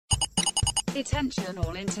Attention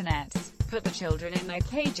all internets, put the children in their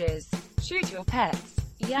cages, shoot your pets,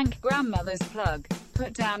 yank grandmother's plug,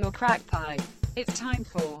 put down your crack pipe. It's time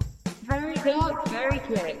for Very Dark, Very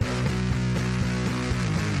Quick.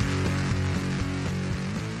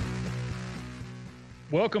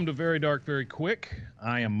 Welcome to Very Dark, Very Quick.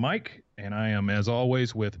 I am Mike, and I am, as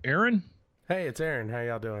always, with Aaron. Hey, it's Aaron. How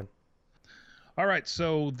y'all doing? All right,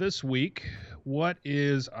 so this week, what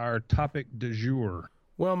is our topic du jour?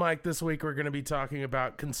 Well, Mike, this week we're going to be talking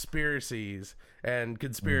about conspiracies and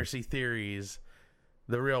conspiracy theories,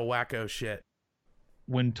 the real wacko shit.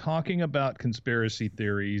 When talking about conspiracy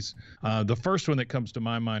theories, the first one that comes to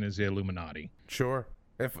my mind is the Illuminati. Sure.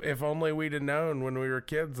 If only we'd have known when we were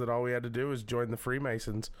kids that all we had to do was join the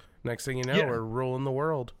Freemasons. Next thing you know, we're ruling the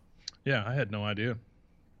world. Yeah, I had no idea.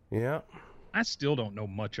 Yeah. I still don't know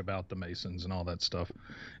much about the Masons and all that stuff.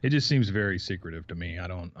 It just seems very secretive to me. I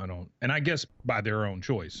don't, and I guess by their own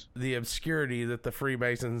choice. The obscurity that the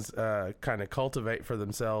Freemasons kind of cultivate for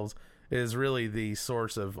themselves is really the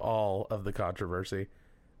source of all of the controversy.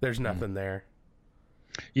 There's nothing there.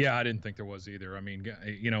 Yeah, I didn't think there was either. I mean,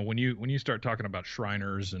 you know, when you start talking about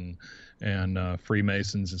Shriners and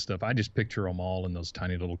Freemasons and stuff, I just picture them all in those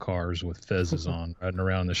tiny little cars with fezzes on, riding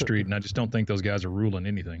around the street, and I just don't think those guys are ruling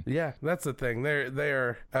anything. Yeah, that's the thing. They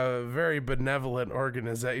are a very benevolent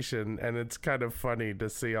organization, and it's kind of funny to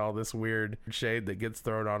see all this weird shade that gets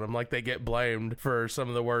thrown on them. Like, they get blamed for some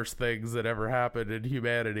of the worst things that ever happened in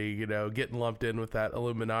humanity, you know, getting lumped in with that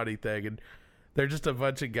Illuminati thing, and they're just a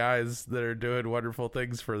bunch of guys that are doing wonderful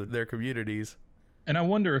things for their communities. And I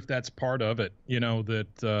wonder if that's part of it, you know, that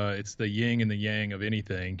it's the yin and the yang of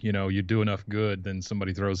anything. You know, you do enough good, then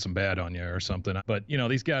somebody throws some bad on you or something. But, you know,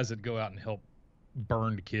 these guys that go out and help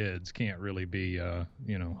burned kids can't really be,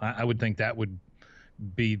 you know, I would think that would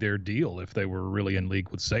be their deal if they were really in league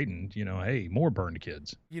with Satan. You know, hey, more burned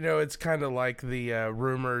kids. You know, it's kind of like the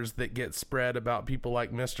rumors that get spread about people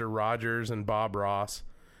like Mr. Rogers and Bob Ross.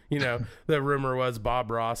 You know, the rumor was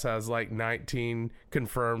Bob Ross has like 19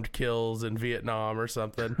 confirmed kills in Vietnam or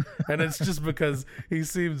something. And it's just because he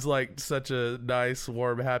seems like such a nice,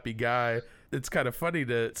 warm, happy guy. It's kind of funny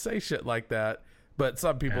to say shit like that, but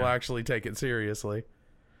some people actually take it seriously.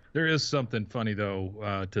 There is something funny,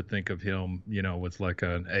 though, to think of him, you know, with like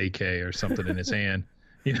an AK or something in his hand.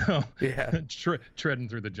 You know, treading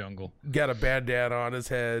through the jungle. Got a bandana on his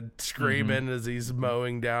head, screaming as he's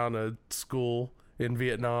mowing down a school in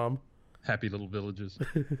Vietnam. Happy little villages.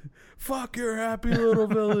 Fuck your happy little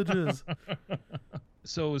villages.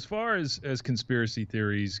 So as far as conspiracy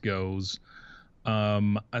theories goes,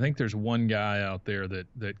 I think there's one guy out there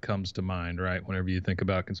that comes to mind, right? Whenever you think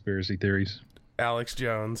about conspiracy theories. Alex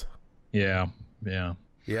Jones. Yeah.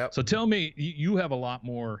 Yep. So tell me, you have a lot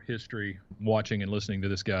more history watching and listening to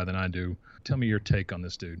this guy than I do. Tell me your take on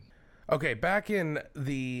this dude. Okay, back in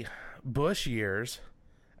the Bush years,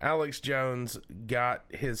 Alex Jones got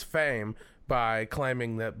his fame by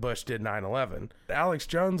claiming that Bush did 9/11. Alex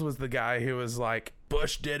Jones was the guy who was like,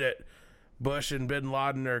 Bush did it. Bush and Bin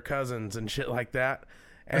Laden are cousins and shit like that.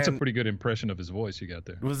 And that's a pretty good impression of his voice you got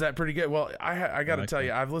there. Was that pretty good? Well, I got to tell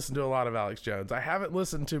you, I've listened to a lot of Alex Jones. I haven't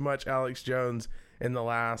listened to much Alex Jones in the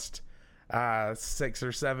last 6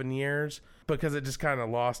 or 7 years because it just kind of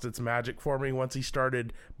lost its magic for me once he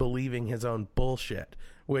started believing his own bullshit,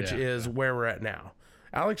 which is where we're at now.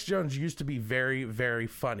 Alex Jones used to be very, very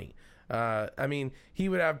funny. I mean, he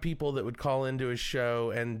would have people that would call into his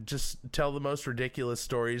show and just tell the most ridiculous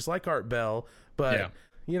stories, like Art Bell. But,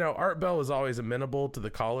 you know, Art Bell was always amenable to the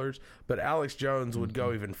callers, but Alex Jones would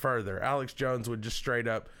go even further. Alex Jones would just straight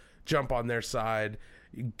up jump on their side,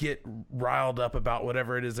 get riled up about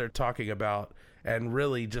whatever it is they're talking about, and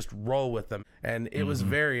really just roll with them. And it was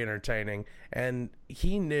very entertaining. And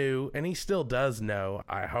he knew, and he still does know,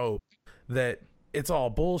 I hope, that it's all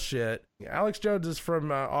bullshit. Alex Jones is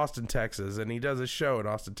from Austin, Texas, and he does a show in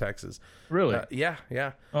Austin, Texas. Really? Yeah.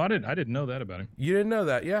 Oh, I didn't know that about him. You didn't know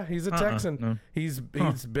that? Yeah, he's a Texan. No. He's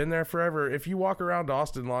been there forever. If you walk around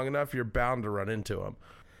Austin long enough, you're bound to run into him.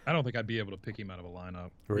 I don't think I'd be able to pick him out of a lineup.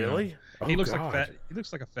 Really? You know? He looks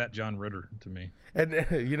like a fat John Ritter to me. And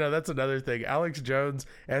you know, that's another thing. Alex Jones,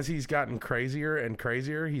 as he's gotten crazier and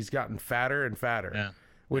crazier, he's gotten fatter and fatter. Yeah.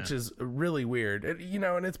 Which is really weird. And, you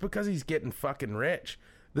know, and it's because he's getting fucking rich.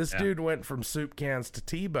 This dude went from soup cans to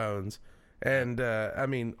T-bones, and, I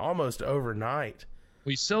mean, almost overnight.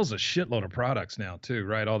 Well, he sells a shitload of products now, too,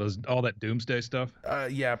 right? All that doomsday stuff?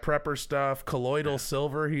 Yeah, prepper stuff, colloidal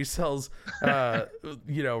silver. He sells,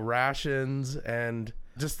 you know, rations and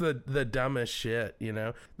just the dumbest shit, you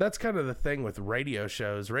know? That's kind of the thing with radio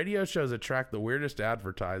shows. Radio shows attract the weirdest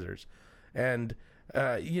advertisers. And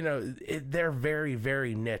they're very,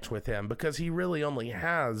 very niche with him because he really only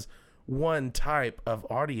has one type of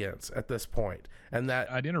audience at this point. And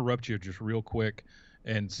that I'd interrupt you just real quick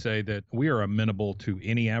and say that we are amenable to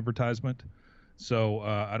any advertisement. So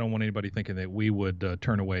I don't want anybody thinking that we would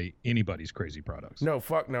turn away anybody's crazy products. No,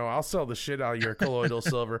 fuck no. I'll sell the shit out of your colloidal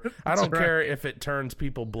silver. I don't care if it turns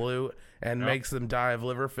people blue and makes them die of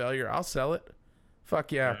liver failure. I'll sell it.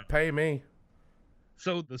 Fuck yeah. Pay me.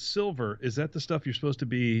 So the silver, is that the stuff you're supposed to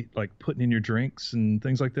be like putting in your drinks and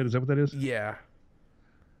things like that? Is that what that is? Yeah.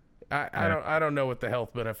 I don't know what the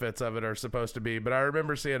health benefits of it are supposed to be, but I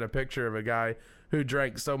remember seeing a picture of a guy who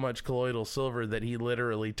drank so much colloidal silver that he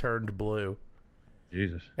literally turned blue.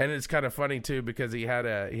 Jesus. And it's kind of funny too because he had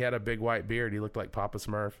a big white beard. He looked like Papa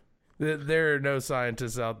Smurf. There are no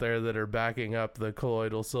scientists out there that are backing up the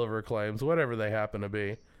colloidal silver claims, whatever they happen to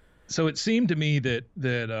be. So it seemed to me that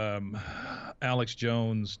Alex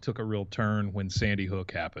Jones took a real turn when Sandy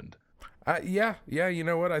Hook happened. Yeah. You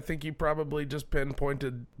know what? I think you probably just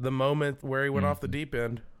pinpointed the moment where he went off the deep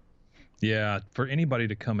end. Yeah, for anybody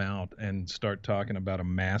to come out and start talking about a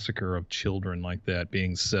massacre of children like that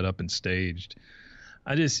being set up and staged,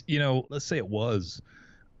 I just, let's say it was.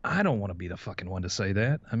 I don't want to be the fucking one to say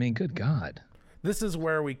that. I mean, good God. This is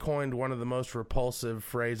where we coined one of the most repulsive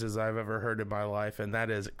phrases I've ever heard in my life, and that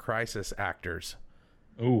is crisis actors.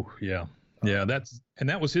 Oh, yeah. Yeah,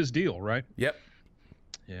 that was his deal, right? Yep.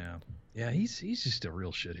 Yeah. Yeah, he's just a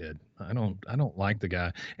real shithead. I don't like the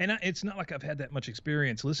guy. And it's not like I've had that much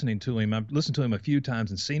experience listening to him. I've listened to him a few times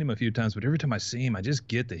and seen him a few times, but every time I see him, I just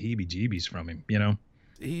get the heebie-jeebies from him,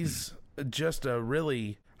 He's just a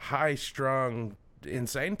really high-strung,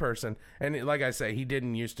 insane person. And like I say, he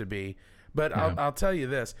didn't used to be. But yeah. I'll tell you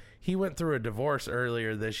this. He went through a divorce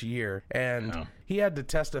earlier this year, and he had to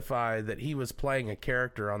testify that he was playing a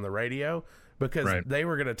character on the radio because they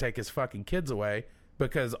were going to take his fucking kids away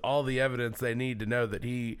because all the evidence they need to know that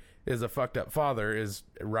he is a fucked up father is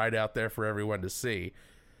right out there for everyone to see.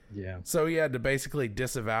 Yeah. So he had to basically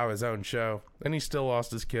disavow his own show, and he still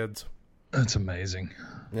lost his kids. That's amazing.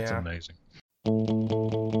 Yeah. That's amazing.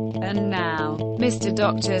 And now, Mr.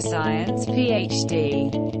 Dr. Science,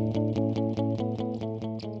 PhD.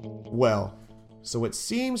 Well, so it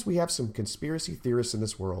seems we have some conspiracy theorists in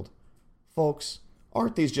this world. Folks,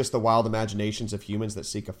 aren't these just the wild imaginations of humans that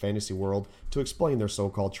seek a fantasy world to explain their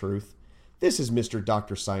so-called truth? This is Mr.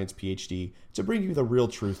 Dr. Science, PhD, to bring you the real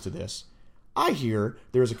truth to this. I hear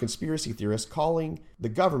there is a conspiracy theorist calling the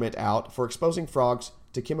government out for exposing frogs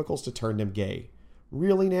to chemicals to turn them gay.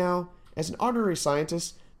 Really now? As an honorary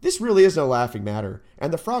scientist, this really is no laughing matter,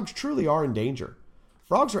 and the frogs truly are in danger.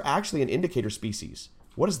 Frogs are actually an indicator species.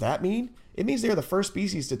 What does that mean? It means they are the first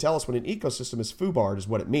species to tell us when an ecosystem is foobarred is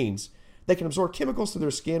what it means. They can absorb chemicals through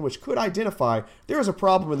their skin which could identify there is a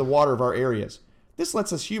problem in the water of our areas. This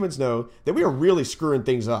lets us humans know that we are really screwing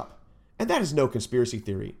things up. And that is no conspiracy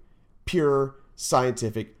theory. Pure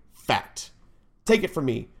scientific fact. Take it from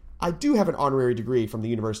me. I do have an honorary degree from the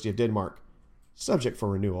University of Denmark. Subject for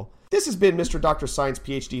renewal. This has been Mr. Dr. Science,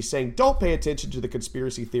 PhD, saying don't pay attention to the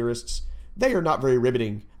conspiracy theorists. They are not very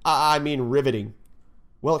riveting. I mean riveting.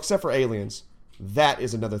 Well, except for aliens. That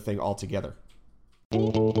is another thing altogether. You're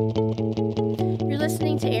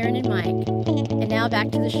listening to Aaron and Mike. And now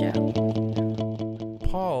back to the show.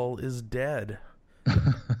 Paul is dead.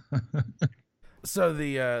 So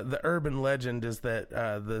the urban legend is that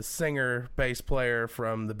the singer, bass player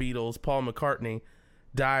from the Beatles, Paul McCartney,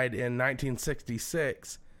 died in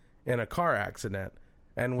 1966 in a car accident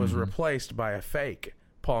and was replaced by a fake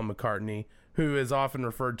Paul McCartney, who is often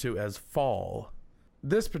referred to as Fall.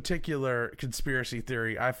 This particular conspiracy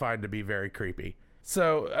theory I find to be very creepy.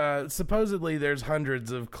 So supposedly there's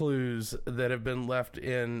hundreds of clues that have been left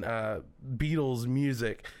in Beatles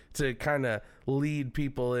music to kind of lead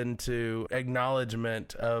people into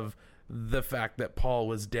acknowledgement of the fact that Paul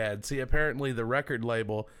was dead. See, apparently the record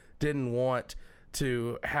label didn't want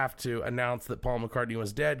to have to announce that Paul McCartney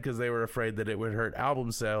was dead because they were afraid that it would hurt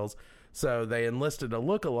album sales. So they enlisted a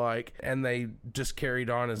lookalike, and they just carried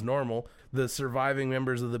on as normal. The surviving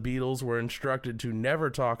members of the Beatles were instructed to never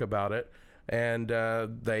talk about it, and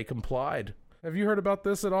they complied. Have you heard about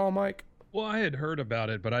this at all, Mike? Well, I had heard about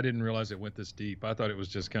it, but I didn't realize it went this deep. I thought it was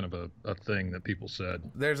just kind of a thing that people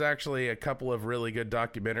said. There's actually a couple of really good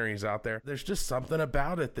documentaries out there. There's just something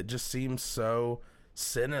about it that just seems so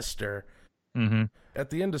sinister. Mm-hmm. At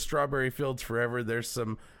the end of Strawberry Fields Forever, there's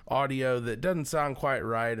some audio that doesn't sound quite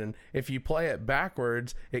right, and if you play it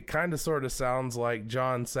backwards, it kind of sort of sounds like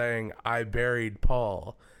John saying, "I buried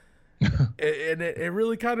Paul." And it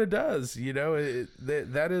really kind of does,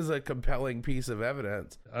 that is a compelling piece of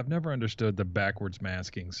evidence. I've never understood the backwards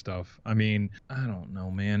masking stuff. I mean, I don't know,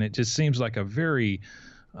 man. It just seems like a very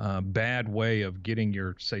bad way of getting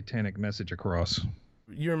your satanic message across.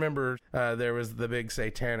 You remember there was the big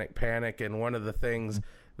satanic panic, and one of the things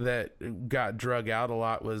that got drug out a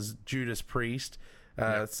lot was Judas Priest.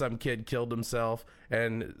 Some kid killed himself,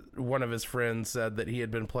 and one of his friends said that he had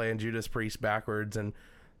been playing Judas Priest backwards, and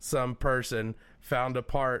some person found a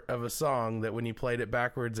part of a song that when you played it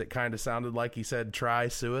backwards, it kind of sounded like he said, "Try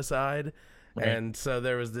suicide." Right. And so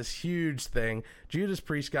there was this huge thing. Judas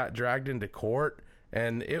Priest got dragged into court,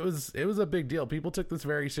 and it was a big deal. People took this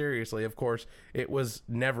very seriously. Of course, it was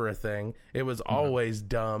never a thing. It was always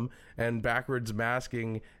dumb, and backwards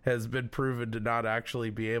masking has been proven to not actually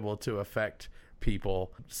be able to affect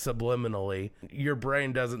people subliminally. Your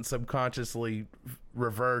brain doesn't subconsciously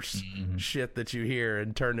reverse shit that you hear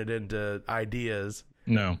and turn it into ideas.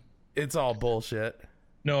 No. It's all bullshit.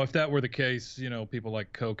 No, if that were the case, people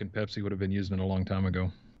like Coke and Pepsi would have been using it a long time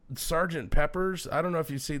ago. Sgt. Pepper's, I don't know if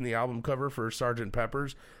you've seen the album cover for Sgt.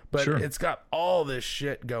 Pepper's, but sure. It's got all this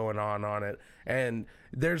shit going on it, and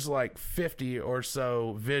there's like 50 or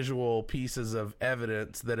so visual pieces of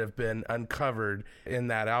evidence that have been uncovered in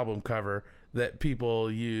that album cover that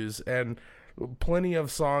people use, and plenty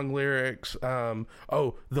of song lyrics. The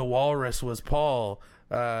Walrus was Paul.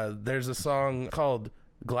 There's a song called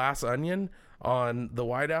Glass Onion on the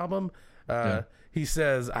White Album. He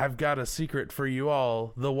says, "I've got a secret for you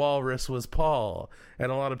all. The Walrus was Paul."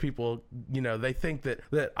 And a lot of people, they think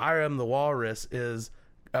that I Am the Walrus is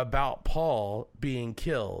about Paul being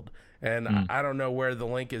killed. And I don't know where the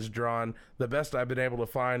link is drawn. The best I've been able to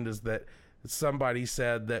find is that somebody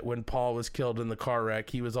said that when Paul was killed in the car wreck,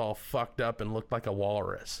 he was all fucked up and looked like a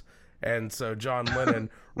walrus. And so John Lennon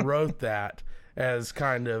wrote that as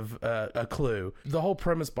kind of a clue. The whole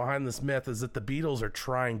premise behind this myth is that the Beatles are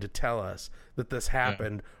trying to tell us that this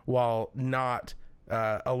happened while not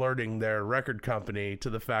alerting their record company to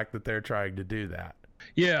the fact that they're trying to do that.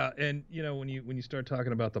 Yeah, and when you start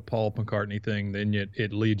talking about the Paul McCartney thing, then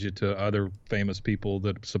it leads you to other famous people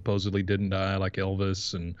that supposedly didn't die, like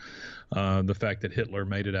Elvis, and the fact that Hitler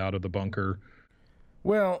made it out of the bunker.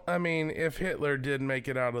 Well, I mean, if Hitler did make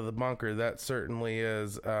it out of the bunker, that certainly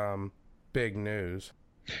is big news.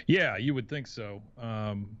 Yeah, you would think so,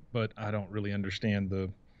 but I don't really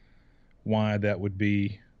understand why that would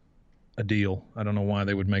be a deal. I don't know why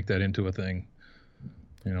they would make that into a thing.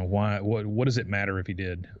 Why? What does it matter if he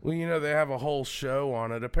did? Well, they have a whole show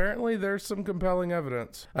on it. Apparently, there's some compelling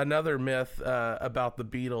evidence. Another myth about the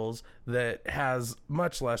Beatles that has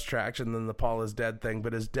much less traction than the Paul is dead thing,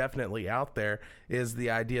 but is definitely out there, is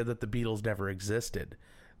the idea that the Beatles never existed.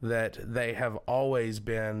 That they have always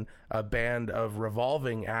been a band of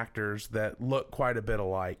revolving actors that look quite a bit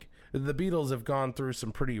alike. The Beatles have gone through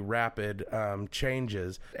some pretty rapid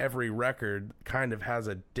changes. Every record kind of has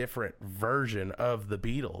a different version of the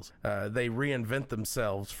Beatles. They reinvent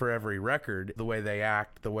themselves for every record, the way they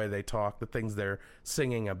act, the way they talk, the things they're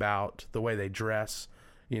singing about, the way they dress.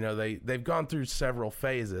 They've gone through several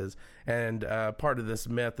phases, and part of this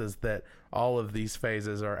myth is that all of these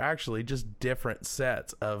phases are actually just different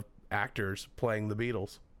sets of actors playing the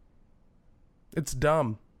Beatles. It's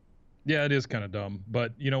dumb. Yeah, it is kind of dumb.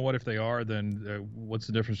 But you know what? If they are, then what's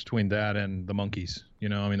the difference between that and the Monkees? The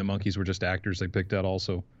Monkees were just actors they picked out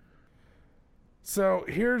also. So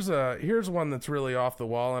here's one that's really off the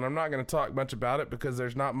wall, and I'm not going to talk much about it because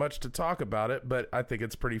there's not much to talk about it, but I think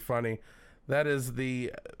it's pretty funny. That is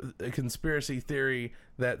the conspiracy theory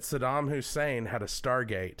that Saddam Hussein had a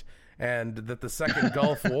Stargate, and that the Second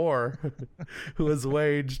Gulf War was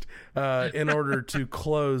waged in order to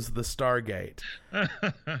close the Stargate.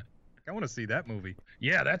 I want to see that movie.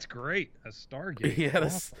 Yeah, that's great. A Stargate.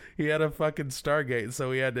 He had a fucking Stargate, so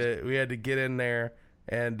we had to get in there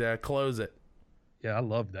and close it. Yeah, I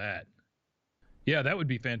love that. Yeah, that would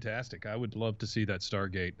be fantastic. I would love to see that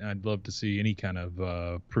Stargate. I'd love to see any kind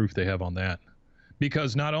of proof they have on that,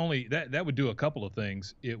 because not only that would do a couple of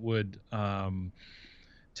things. It would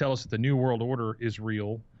tell us that the New World Order is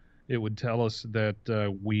real. It would tell us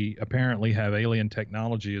that we apparently have alien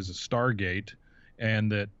technology as a Stargate.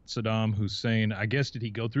 And that Saddam Hussein, I guess, did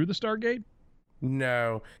he go through the Stargate?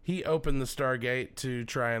 No, he opened the Stargate to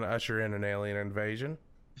try and usher in an alien invasion.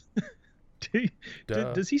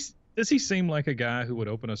 Does he seem like a guy who would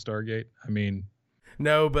open a Stargate?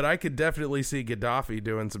 No, but I could definitely see Gaddafi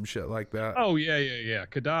doing some shit like that. Oh, yeah.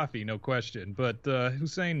 Gaddafi, no question. But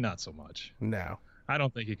Hussein, not so much. No. I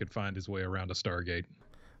don't think he could find his way around a Stargate.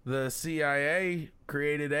 The CIA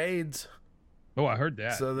created AIDS. Oh, I heard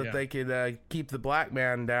that. So that they could keep the black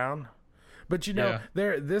man down. But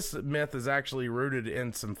this myth is actually rooted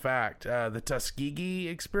in some fact. The Tuskegee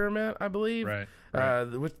experiment, I believe. Right.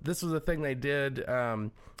 This was a thing they did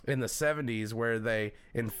in the 70s where they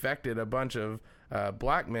infected a bunch of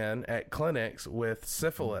black men at clinics with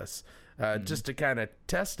syphilis just to kind of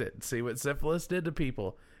test it and see what syphilis did to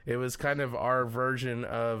people. It was kind of our version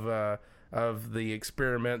of the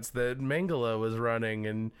experiments that Mengele was running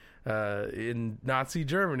in Nazi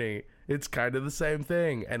Germany. It's kind of the same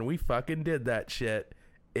thing, and we fucking did that shit.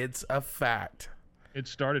 It's a fact. It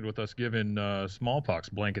started with us giving smallpox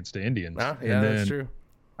blankets to Indians. That's true.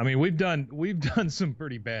 I mean, we've done some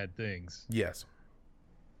pretty bad things. Yes.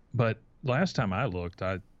 But last time I looked,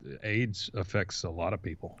 AIDS affects a lot of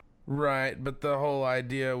people. Right, but the whole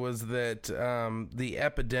idea was that the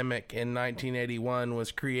epidemic in 1981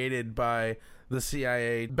 was created by the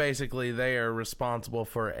CIA. Basically, they are responsible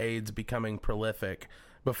for AIDS becoming prolific.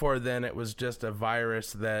 Before then, it was just a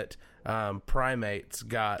virus that primates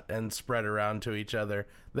got and spread around to each other.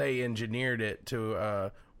 They engineered it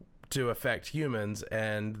to affect humans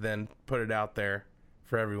and then put it out there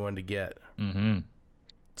for everyone to get. Mm-hmm.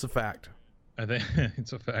 It's a fact. I think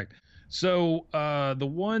it's a fact. So the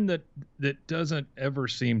one that doesn't ever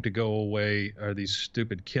seem to go away are these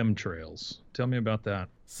stupid chemtrails. Tell me about that.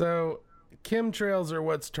 So chemtrails are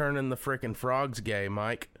what's turning the frickin' frogs gay,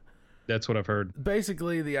 Mike. That's what I've heard.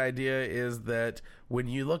 Basically, the idea is that when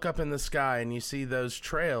you look up in the sky and you see those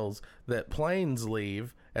trails that planes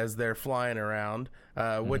leave as they're flying around,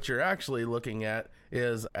 what you're actually looking at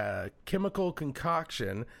is a chemical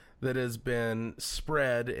concoction that has been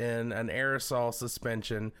spread in an aerosol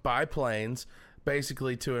suspension by planes,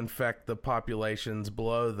 basically to infect the populations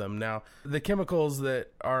below them. Now, the chemicals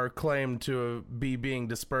that are claimed to be being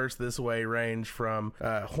dispersed this way range from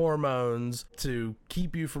hormones to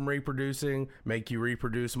keep you from reproducing, make you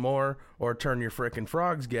reproduce more, or turn your frickin'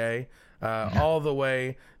 frogs gay, all the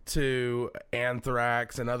way to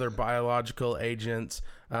anthrax and other biological agents,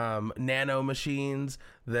 nanomachines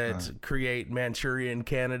that create Manchurian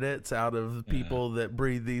candidates out of people that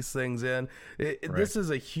breathe these things in. This is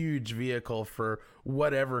a huge vehicle for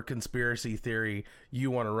whatever conspiracy theory you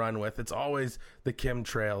want to run with. It's always the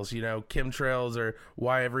chemtrails. You know, chemtrails are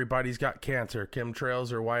why everybody's got cancer.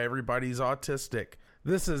 Chemtrails are why everybody's autistic.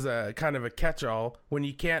 This is a kind of a catch-all. When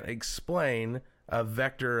you can't explain a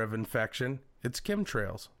vector of infection, it's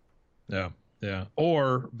chemtrails. Yeah.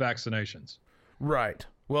 Or vaccinations. Right.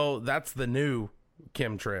 Well, that's the new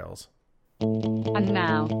chemtrails. And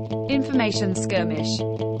now, Information Skirmish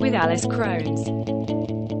with Alice Crones.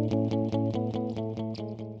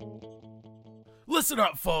 Listen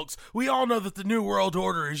up, folks. We all know that the New World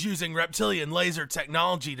Order is using reptilian laser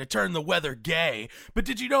technology to turn the weather gay. But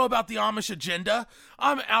did you know about the Amish agenda?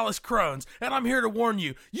 I'm Alice Crones, and I'm here to warn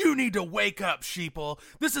you, you need to wake up, sheeple.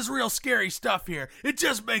 This is real scary stuff here. It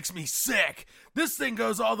just makes me sick. This thing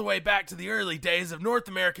goes all the way back to the early days of North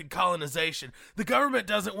American colonization. The government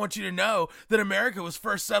doesn't want you to know that America was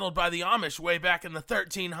first settled by the Amish way back in the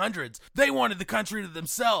 1300s. They wanted the country to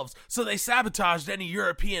themselves, so they sabotaged any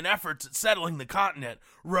European efforts at settling the continent.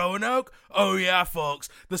 Roanoke? Oh yeah, folks.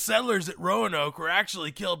 The settlers at Roanoke were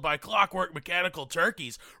actually killed by clockwork mechanical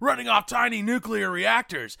turkeys running off tiny nuclear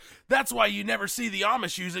reactors. That's why you never see the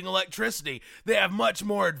Amish using electricity. They have much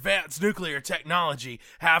more advanced nuclear technology.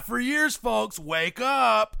 Have for years, folks. Wake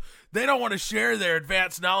up! They don't want to share their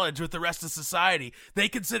advanced knowledge with the rest of society. They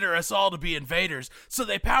consider us all to be invaders, so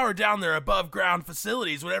they power down their above-ground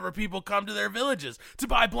facilities whenever people come to their villages to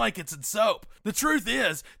buy blankets and soap. The truth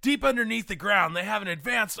is, deep underneath the ground, they have an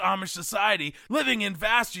advanced Amish society living in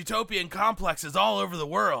vast utopian complexes all over the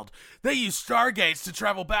world. They use stargates to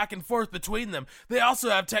travel back and forth between them. They also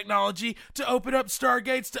have technology to open up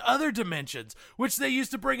stargates to other dimensions, which they use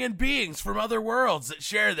to bring in beings from other worlds that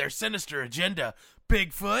share their sinister agenda.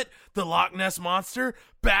 Bigfoot, the Loch Ness Monster,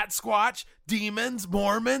 Bat Squatch, demons,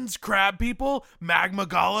 Mormons, crab people, magma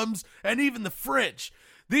golems, and even the French.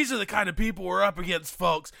 These are the kind of people we're up against,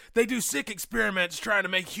 folks. They do sick experiments trying to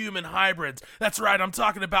make human hybrids. That's right, I'm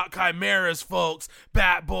talking about chimeras, folks.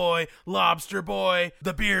 Bat Boy, Lobster Boy,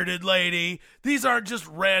 the Bearded Lady. These aren't just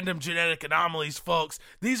random genetic anomalies, folks.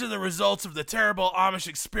 These are the results of the terrible Amish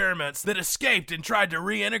experiments that escaped and tried to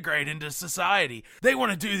reintegrate into society. They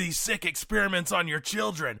want to do these sick experiments on your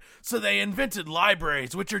children, so they invented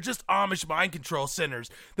libraries, which are just Amish mind control centers.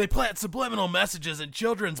 They plant subliminal messages in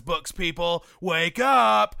children's books, people. Wake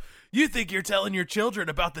up! You think you're telling your children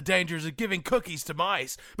about the dangers of giving cookies to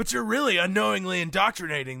mice, but you're really unknowingly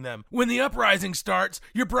indoctrinating them. When the uprising starts,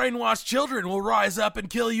 your brainwashed children will rise up and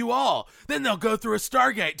kill you all. Then they'll go through a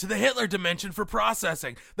Stargate to the Hitler dimension for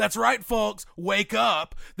processing. That's right, folks. Wake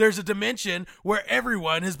up. There's a dimension where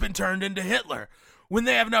everyone has been turned into Hitler. When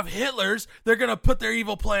they have enough Hitlers, they're going to put their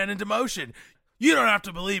evil plan into motion. You don't have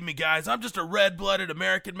to believe me, guys. I'm just a red-blooded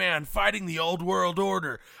American man fighting the old world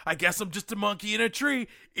order. I guess I'm just a monkey in a tree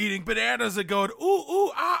eating bananas and going, ooh,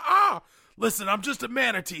 ooh, ah, ah. Listen, I'm just a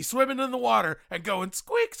manatee swimming in the water and going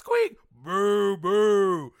squeak, squeak, boo,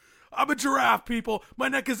 boo. I'm a giraffe, people. My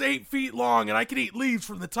neck is 8 feet long and I can eat leaves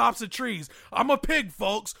from the tops of trees. I'm a pig,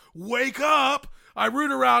 folks. Wake up. I root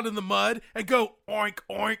around in the mud and go oink,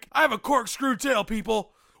 oink. I have a corkscrew tail,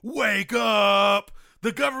 people. Wake up.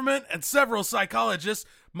 The government and several psychologists,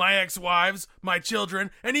 my ex-wives, my children,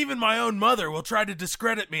 and even my own mother will try to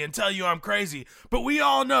discredit me and tell you I'm crazy. But we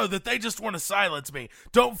all know that they just want to silence me.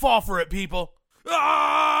 Don't fall for it, people. Ah!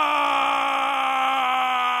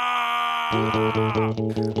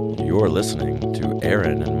 You're listening to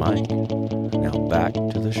Aaron and Mike. Now back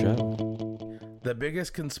to the show. The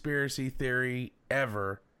biggest conspiracy theory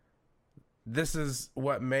ever. This is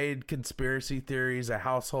what made conspiracy theories a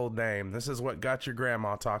household name. This is what got your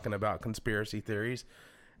grandma talking about conspiracy theories.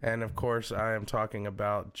 And, of course, I am talking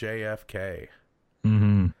about JFK.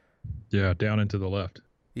 Mm-hmm. Yeah, down and to the left.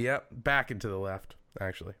 Yep, back and to the left,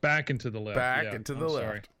 actually. Back and to the left. Back and to the left.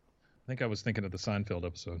 Sorry. I think I was thinking of the Seinfeld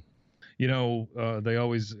episode. You know,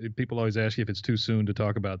 people always ask you if it's too soon to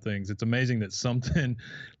talk about things. It's amazing that something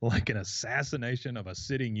like an assassination of a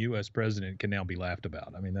sitting U.S. president can now be laughed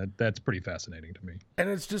about. I mean, that's pretty fascinating to me. And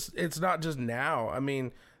it's not just now. I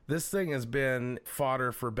mean, this thing has been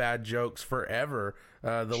fodder for bad jokes forever.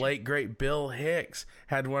 The late, great Bill Hicks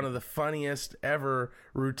had one of the funniest ever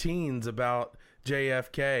routines about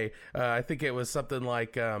JFK. I think it was something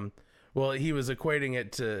like... Well, he was equating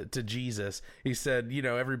it to Jesus. He said, you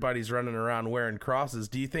know, everybody's running around wearing crosses.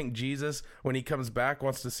 Do you think Jesus, when he comes back,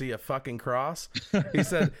 wants to see a fucking cross? He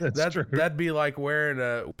said, that'd be like wearing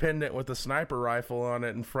a pendant with a sniper rifle on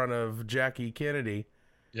it in front of Jackie Kennedy.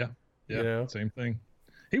 Yeah, You know? Same thing.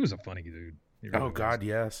 He was a funny dude. Really God,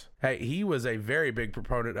 yes. Hey, he was a very big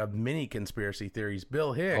proponent of many conspiracy theories.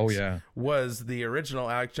 Bill Hicks was the original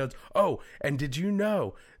Alex Jones. Oh, and did you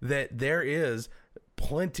know that there is...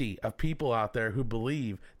 plenty of people out there who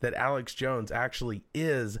believe that Alex Jones actually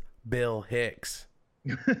is Bill Hicks.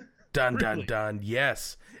 Dun, dun, dun.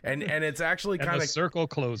 Yes. And it's actually kind of... the circle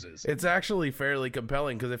closes. It's actually fairly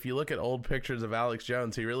compelling because if you look at old pictures of Alex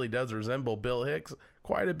Jones, he really does resemble Bill Hicks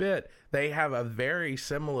quite a bit. They have a very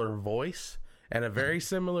similar voice and a very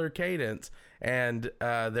similar cadence, and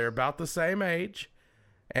they're about the same age,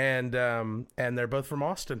 and they're both from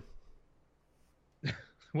Austin.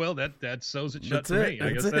 Well, that sews it shut for me.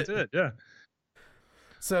 I guess that's it. Yeah.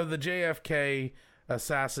 So the JFK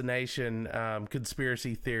assassination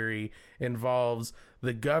conspiracy theory involves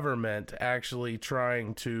the government actually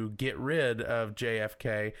trying to get rid of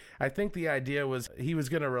JFK. I think the idea was he was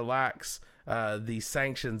going to relax the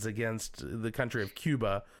sanctions against the country of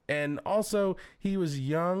Cuba. And also he was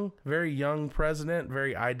young, very young president,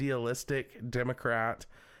 very idealistic Democrat,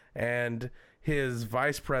 and his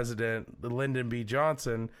vice president, Lyndon B.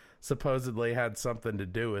 Johnson, supposedly had something to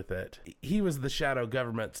do with it. He was the shadow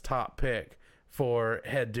government's top pick for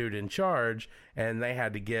head dude in charge, and they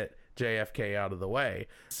had to get JFK out of the way.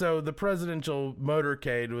 So the presidential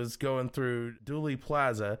motorcade was going through Dooley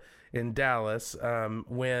Plaza in Dallas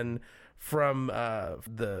when from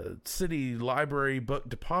the city library book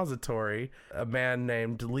depository, a man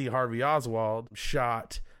named Lee Harvey Oswald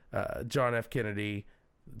shot John F. Kennedy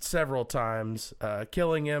several times,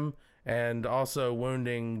 killing him and also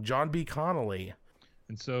wounding John B. Connally.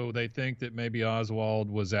 And so they think that maybe Oswald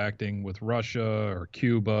was acting with Russia or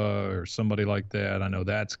Cuba or somebody like that. I know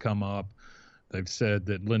that's come up. They've said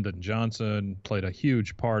that Lyndon Johnson played a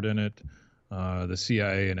huge part in it. The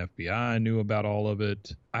CIA and FBI knew about all of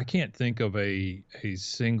it. I can't think of a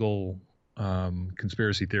single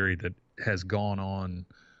conspiracy theory that has gone on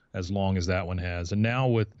as long as that one has. And now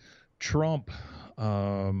with Trump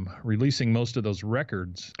releasing most of those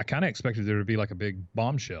records, I kind of expected there to be like a big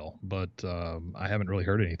bombshell, but I haven't really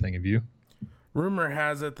heard anything. Have you? Rumor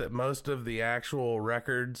has it that most of the actual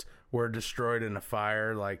records were destroyed in a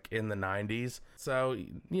fire like in the 90s. So,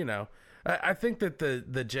 you know, I think that the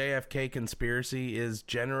JFK conspiracy is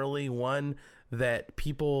generally one that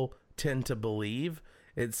people tend to believe.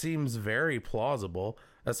 It seems very plausible,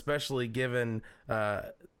 especially given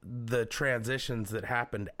the transitions that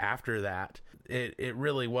happened after that. It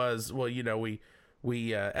really was, well, you know, we we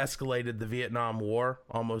escalated the Vietnam War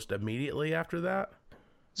almost immediately after that.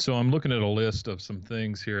 So I'm looking at a list of some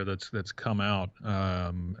things here that's come out,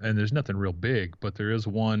 and there's nothing real big, but there is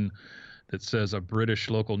one that says a British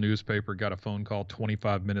local newspaper got a phone call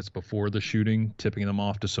 25 minutes before the shooting, tipping them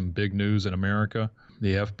off to some big news in America.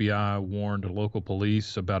 The FBI warned local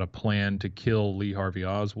police about a plan to kill Lee Harvey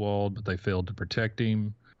Oswald, but they failed to protect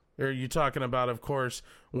him. Are you talking about, of course,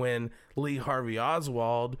 when Lee Harvey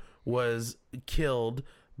Oswald was killed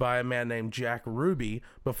by a man named Jack Ruby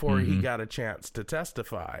before he got a chance to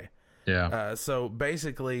testify? Yeah. So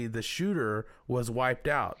basically, the shooter was wiped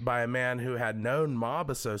out by a man who had known mob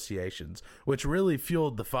associations, which really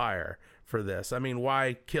fueled the fire for this. I mean,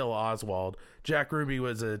 why kill Oswald? Jack Ruby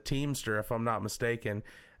was a Teamster, if I'm not mistaken.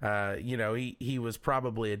 He was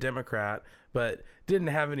probably a Democrat, but didn't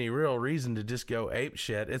have any real reason to just go ape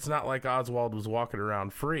shit. It's not like Oswald was walking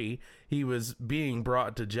around free. He was being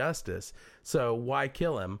brought to justice. So why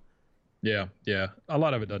kill him? Yeah. A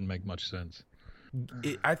lot of it doesn't make much sense.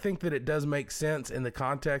 I think that it does make sense in the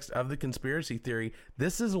context of the conspiracy theory.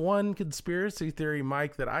 This is one conspiracy theory,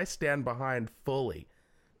 Mike, that I stand behind fully.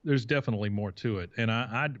 There's definitely more to it, and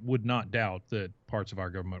I would not doubt that parts of our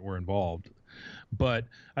government were involved. But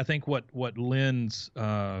I think what lends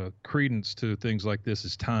credence to things like this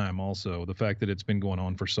is time also, the fact that it's been going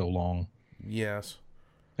on for so long. Yes.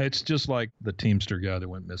 It's just like the Teamster guy that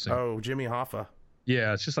went missing. Oh, Jimmy Hoffa.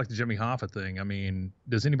 Yeah, it's just like the Jimmy Hoffa thing. I mean,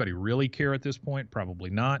 does anybody really care at this point?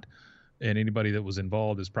 Probably not. And anybody that was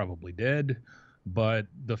involved is probably dead. But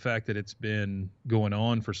the fact that it's been going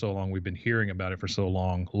on for so long, we've been hearing about it for so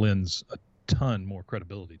long, lends a ton more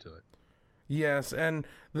credibility to it. Yes, and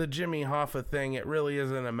the Jimmy Hoffa thing, it really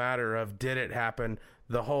isn't a matter of did it happen.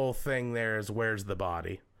 The whole thing there is where's the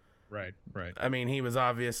body? Right. I mean, he was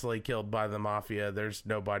obviously killed by the mafia. There's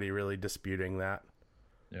nobody really disputing that.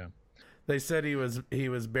 Yeah. They said he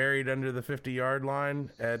was buried under the 50-yard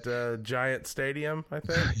line at Giant Stadium, I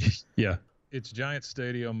think. Yeah. It's Giant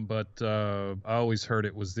Stadium, but I always heard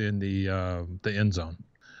it was in the end zone.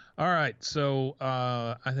 All right, so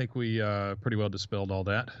I think we pretty well dispelled all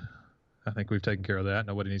that. I think we've taken care of that.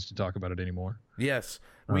 Nobody needs to talk about it anymore. Yes,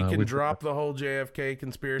 we can drop the whole JFK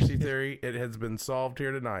conspiracy theory. It has been solved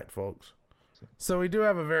here tonight, folks. So we do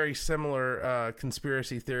have a very similar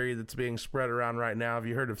conspiracy theory that's being spread around right now. Have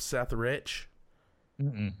you heard of Seth Rich?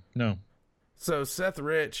 No. So Seth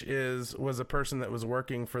Rich was a person that was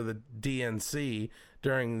working for the DNC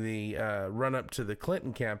during the run-up to the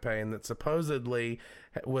Clinton campaign that supposedly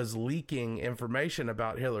was leaking information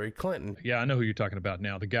about Hillary Clinton. Yeah, I know who you're talking about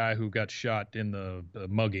now. The guy who got shot in the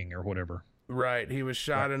mugging or whatever. Right. He was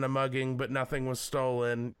shot in a mugging, but nothing was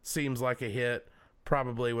stolen. Seems like a hit.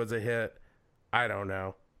 Probably was a hit. I don't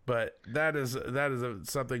know. But that is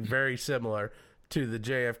something very similar to the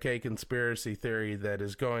JFK conspiracy theory that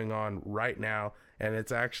is going on right now, and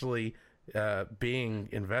it's actually being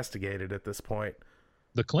investigated at this point.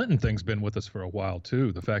 The Clinton thing's been with us for a while,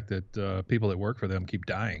 too. The fact that people that work for them keep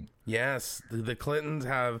dying. Yes, the Clintons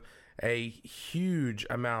have a huge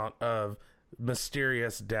amount of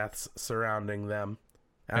mysterious deaths surrounding them.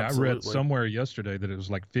 Absolutely. Yeah, I read somewhere yesterday that it was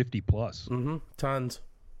like 50 plus. Tons.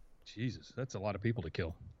 Jesus, that's a lot of people to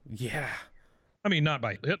kill. Yeah. I mean, not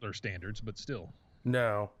by Hitler standards, but still.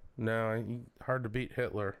 No, hard to beat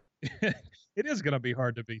Hitler. It is going to be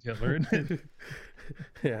hard to beat Hitler, isn't it?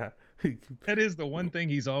 Yeah. That is the one thing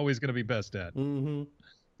he's always going to be best at,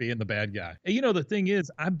 being the bad guy. And, the thing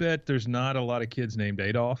is, I bet there's not a lot of kids named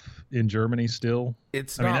Adolf in Germany still.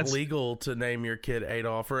 It's not legal to name your kid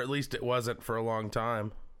Adolf, or at least it wasn't for a long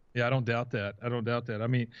time. Yeah, I don't doubt that. I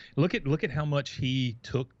mean, look at how much he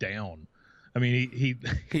took down. I mean,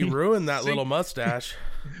 he ruined that little mustache.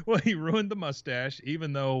 Well, he ruined the mustache,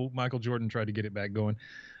 even though Michael Jordan tried to get it back going.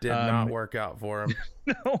 Did not work out for him.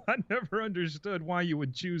 No, I never understood why you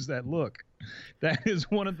would choose that look. That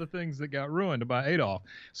is one of the things that got ruined by Adolf.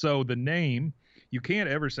 So the name, you can't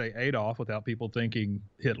ever say Adolf without people thinking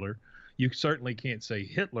Hitler. You certainly can't say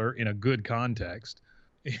Hitler in a good context.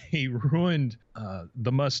 He ruined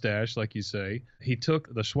the mustache, like you say. He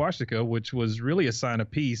took the swastika, which was really a sign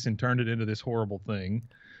of peace, and turned it into this horrible thing.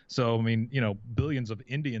 So, I mean, billions of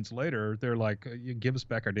Indians later, they're like, you give us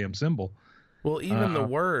back our damn symbol. Well, even the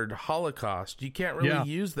word Holocaust, you can't really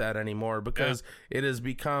use that anymore because it has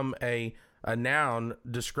become a noun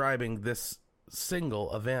describing this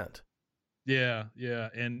single event. Yeah.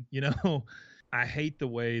 And, I hate the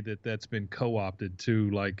way that that's been co-opted too.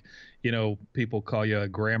 Like, people call you a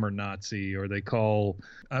grammar Nazi, or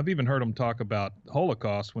I've even heard them talk about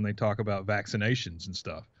Holocaust when they talk about vaccinations and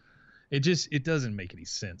stuff. It doesn't make any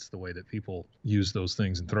sense the way that people use those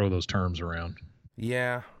things and throw those terms around.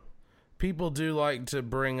 Yeah. people do like to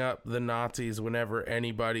bring up the Nazis whenever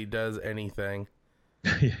anybody does anything.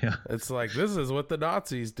 Yeah. It's like, this is what the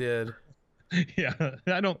Nazis did. Yeah,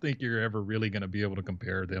 I don't think you're ever really going to be able to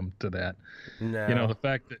compare them to that. No. You know, the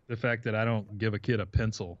fact that I don't give a kid a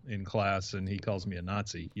pencil in class and he calls me a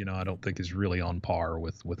Nazi, you know, I don't think is really on par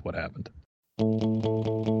with what happened.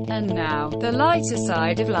 And now, the lighter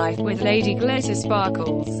side of life with Lady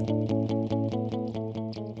Glittersparkles.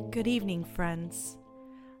 Good evening, friends.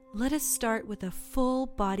 Let us start with a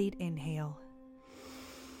full-bodied inhale.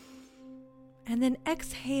 And then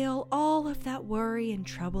exhale all of that worry and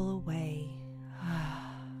trouble away.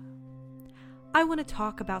 I want to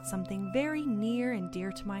talk about something very near and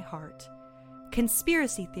dear to my heart.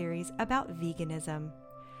 Conspiracy theories about veganism.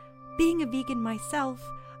 Being a vegan myself,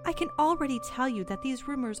 I can already tell you that these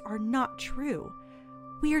rumors are not true.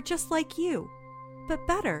 We are just like you, but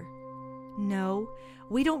better. No,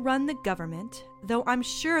 we don't run the government, though I'm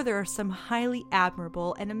sure there are some highly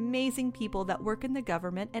admirable and amazing people that work in the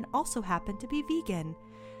government and also happen to be vegan.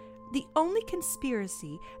 The only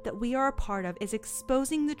conspiracy that we are a part of is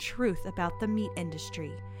exposing the truth about the meat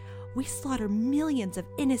industry. We slaughter millions of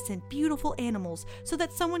innocent, beautiful animals so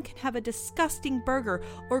that someone can have a disgusting burger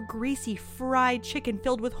or greasy fried chicken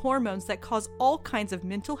filled with hormones that cause all kinds of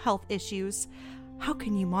mental health issues. How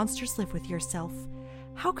can you monsters live with yourself?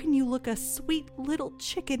 How can you look a sweet little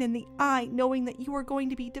chicken in the eye knowing that you are going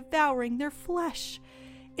to be devouring their flesh?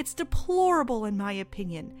 It's deplorable in my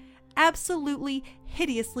opinion. Absolutely,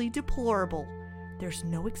 hideously deplorable. There's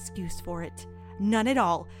no excuse for it. None at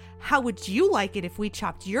all. How would you like it if we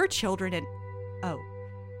chopped your children and... Oh.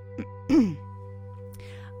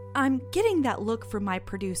 I'm getting that look from my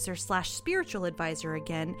producer/spiritual advisor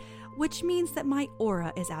again, which means that my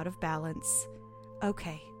aura is out of balance.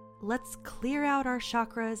 Okay, let's clear out our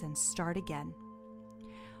chakras and start again.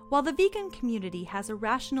 While the vegan community has a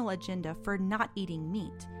rational agenda for not eating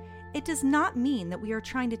meat, it does not mean that we are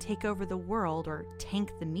trying to take over the world or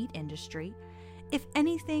tank the meat industry. If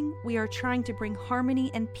anything, we are trying to bring harmony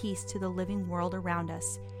and peace to the living world around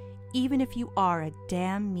us, even if you are a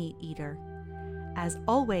damn meat eater. As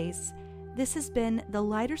always, this has been The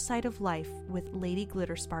Lighter Side of Life with Lady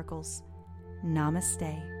Glittersparkles.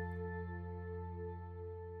 Namaste.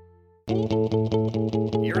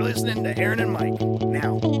 You're listening to Aaron and Mike.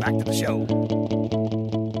 Now, back to the show.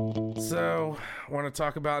 So, want to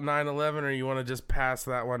talk about 9/11 or you want to just pass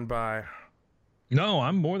that one by? No,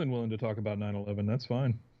 I'm more than willing to talk about 9/11. That's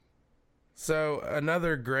fine. So,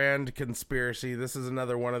 another grand conspiracy. This is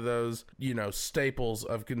another one of those, staples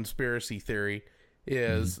of conspiracy theory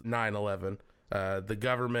is 9/11. The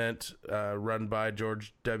government, run by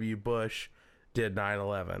George W. Bush, did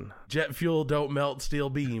 9/11. Jet fuel don't melt steel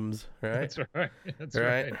beams, right? That's right. That's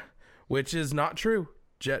right. Which is not true.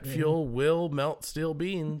 Jet fuel will melt steel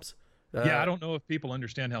beams. Yeah, I don't know if people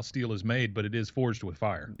understand how steel is made, but it is forged with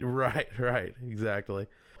fire. Right, exactly.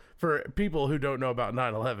 For people who don't know about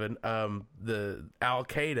 9/11, the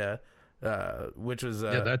Al-Qaeda, which was...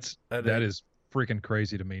 that is freaking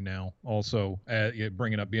crazy to me now. Also,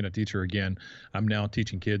 bringing up being a teacher again, I'm now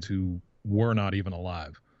teaching kids who were not even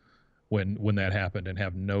alive when that happened and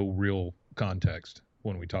have no real context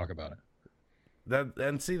when we talk about it.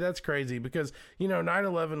 That's crazy because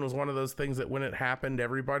 9/11 was one of those things that when it happened,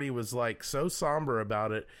 everybody was like so somber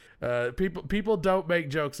about it. People don't make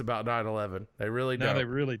jokes about 9/11. They really don't. No,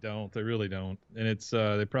 they really don't. And it's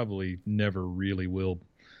they probably never really will.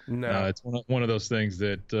 No, it's one of those things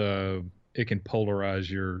that it can polarize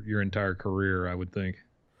your entire career, I would think.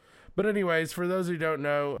 But anyways, for those who don't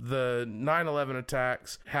know, the 9/11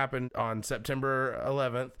 attacks happened on September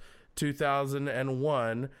 11th,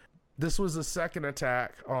 2001. This was the second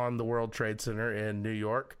attack on the World Trade Center in New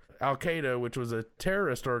York. Al-Qaeda, which was a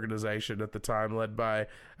terrorist organization at the time led by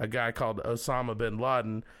a guy called Osama bin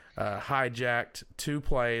Laden, hijacked two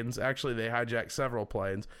planes. Actually, they hijacked several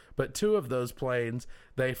planes, but two of those planes,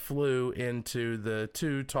 they flew into the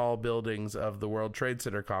two tall buildings of the World Trade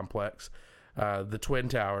Center complex, the Twin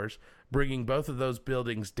Towers, bringing both of those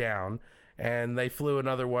buildings down, and they flew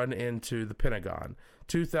another one into the Pentagon.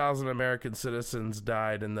 2,000 American citizens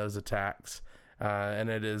died in those attacks, and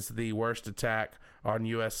it is the worst attack on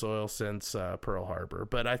U.S. soil since Pearl Harbor.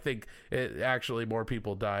 But I think actually more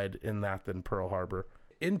people died in that than Pearl Harbor.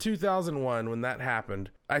 In 2001, when that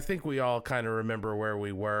happened, I think we all kind of remember where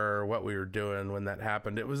we were, what we were doing when that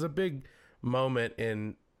happened. It was a big moment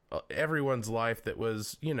in everyone's life that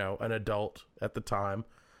was, an adult at the time.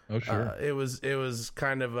 Oh, sure. It was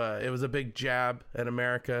kind of it was a big jab at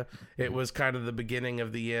America. It was kind of the beginning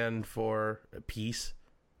of the end for peace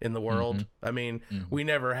in the world. I mean, we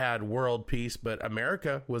never had world peace, but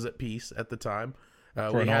America was at peace at the time.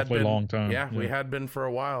 For an awfully long time. Yeah, we had been for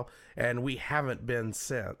a while, and we haven't been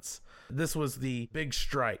since. This was the big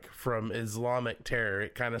strike from Islamic terror.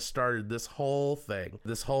 It kind of started this whole thing,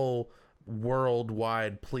 this whole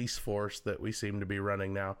worldwide police force that we seem to be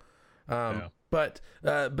running now. But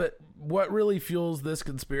what really fuels this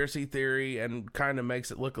conspiracy theory and kind of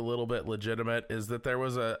makes it look a little bit legitimate is that there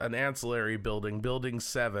was an ancillary building, Building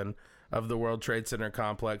 7 of the World Trade Center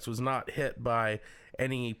complex, was not hit by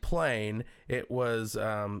any plane. It was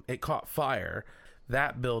it caught fire.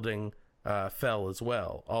 That building fell as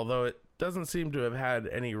well, although it doesn't seem to have had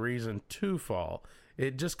any reason to fall.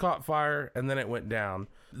 It just caught fire and then it went down.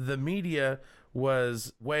 The media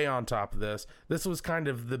was way on top of this. This was kind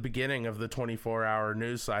of the beginning of the 24-hour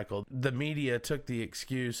news cycle. The media took the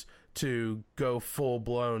excuse to go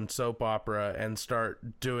full-blown soap opera and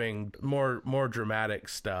start doing more dramatic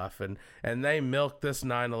stuff, and they milked this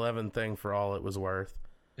 9/11 thing for all it was worth.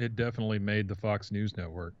 It definitely made the Fox News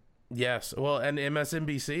network. Yes, well, and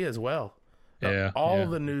MSNBC as well. All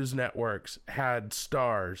the news networks had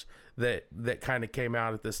stars that kind of came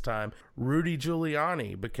out at this time. Rudy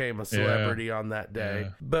Giuliani became a celebrity on that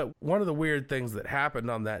day. But one of the weird things that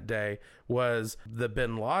happened on that day was the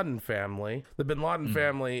Bin Laden family. The Bin Laden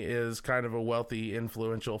family is kind of a wealthy,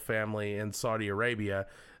 influential family in Saudi Arabia.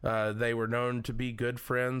 They were known to be good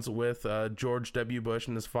friends with George W. Bush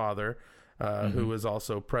and his father, who was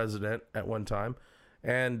also president at one time.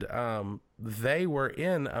 And they were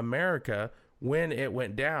in America when it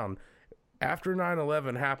went down. After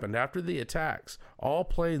 9/11 happened, after the attacks, all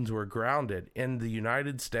planes were grounded in the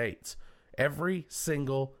United States. Every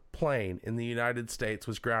single plane in the United States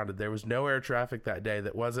was grounded. There was no air traffic that day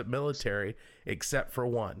that wasn't military except for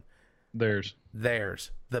one. Theirs.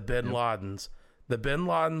 The Bin Ladens. The Bin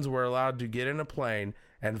Ladens were allowed to get in a plane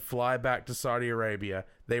and fly back to Saudi Arabia.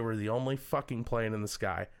 They were the only fucking plane in the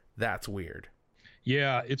sky. That's weird.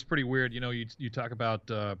 Yeah, it's pretty weird. You know, you talk about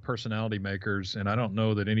personality makers, and I don't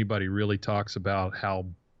know that anybody really talks about how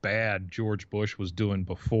bad George Bush was doing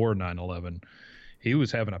before 9/11. He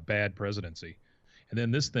was having a bad presidency. And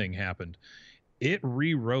then this thing happened. It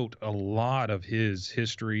rewrote a lot of his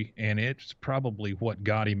history, and it's probably what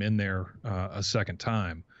got him in there a second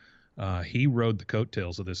time. He rode the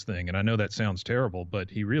coattails of this thing, and I know that sounds terrible,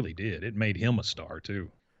 but he really did. It made him a star,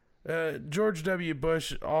 too. George W.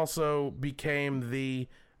 Bush also became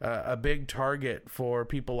a big target for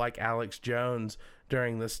people like Alex Jones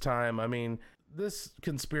during this time. I mean, this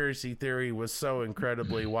conspiracy theory was so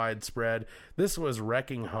incredibly widespread. This was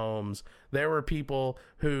wrecking homes. There were people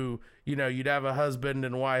who, you know, you'd have a husband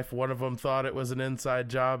and wife. One of them thought it was an inside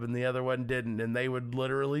job and the other one didn't. And they would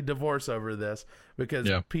literally divorce over this because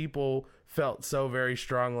people felt so very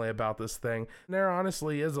strongly about this thing. And there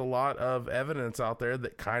honestly is a lot of evidence out there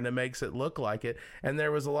that kind of makes it look like it. And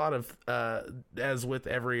there was a lot of, as with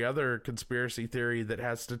every other conspiracy theory that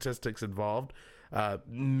has statistics involved,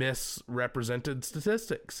 misrepresented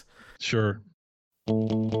statistics. Sure.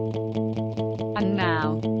 And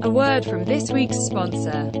now, a word from this week's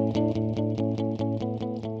sponsor.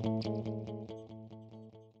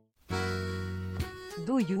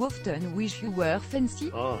 Do you often wish you were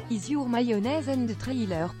fancy? Is your mayonnaise and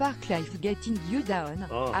trailer park life getting you down?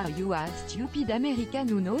 Are you a stupid American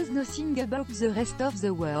who knows nothing about the rest of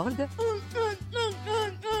the world?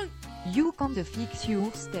 You can't fix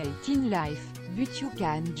your state in life, but you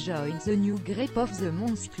can join the new Grape of the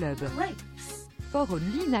Month Club. For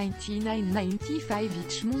only $99.95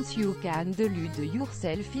 each month you can delude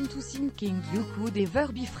yourself into thinking you could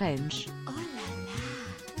ever be French.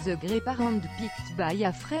 The grapes are handpicked by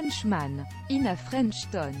a Frenchman, in a French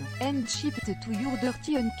town, and shipped to your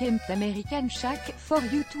dirty unkempt American shack for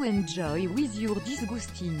you to enjoy with your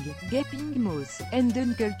disgusting, gaping mouth, and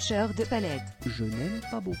uncultured palate. Je n'aime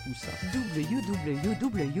pas beaucoup ça.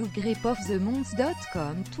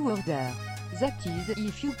 www.grapeofthemonth.com to order. That is,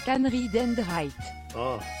 if you can read and write.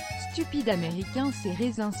 Stupide américain, ces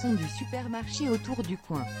raisins sont du supermarché autour du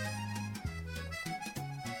coin.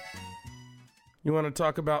 You want to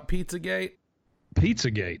talk about Pizzagate?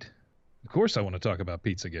 Pizzagate? Of course I want to talk about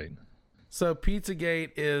Pizzagate. So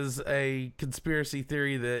Pizzagate is a conspiracy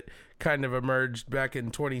theory that kind of emerged back in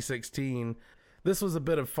 2016. This was a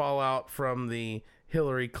bit of fallout from the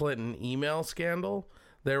Hillary Clinton email scandal.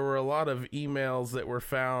 There were a lot of emails that were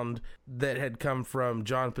found that had come from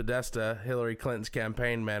John Podesta, Hillary Clinton's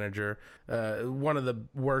campaign manager. One of the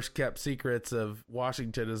worst kept secrets of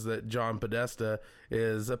Washington is that John Podesta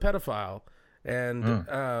is a pedophile. And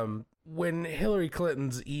when Hillary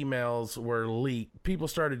Clinton's emails were leaked, people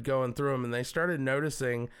started going through them and they started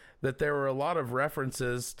noticing that there were a lot of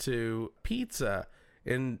references to pizza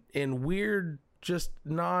in weird just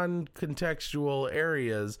non-contextual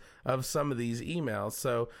areas of some of these emails.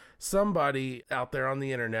 So somebody out there on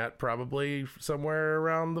the internet, probably somewhere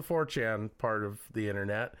around the 4chan part of the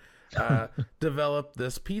internet, developed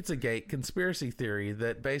this Pizzagate conspiracy theory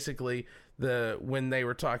that basically when they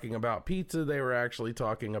were talking about pizza, they were actually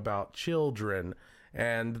talking about children,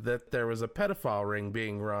 and that there was a pedophile ring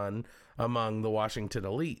being run among the Washington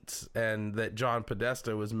elites, and that John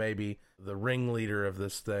Podesta was maybe the ringleader of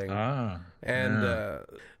this thing.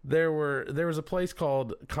 There was a place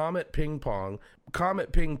called Comet Ping Pong.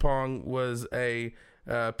 Comet Ping Pong was a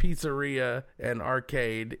pizzeria and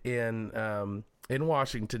arcade in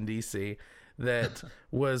Washington, D.C. that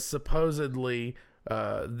was supposedly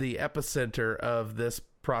the epicenter of this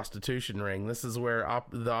prostitution ring. This is where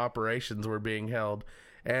the operations were being held.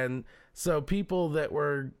 And so people that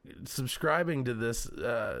were subscribing to this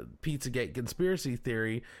Pizzagate conspiracy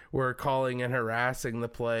theory were calling and harassing the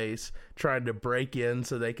place, trying to break in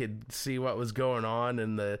so they could see what was going on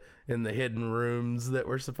in the hidden rooms that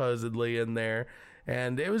were supposedly in there.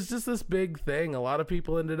 And it was just this big thing. A lot of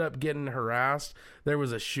people ended up getting harassed. There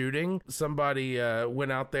was a shooting. Somebody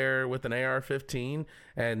went out there with an AR-15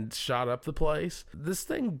 and shot up the place. This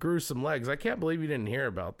thing grew some legs. I can't believe you didn't hear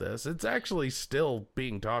about this. It's actually still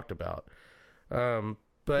being talked about. Well,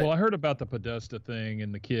 I heard about the Podesta thing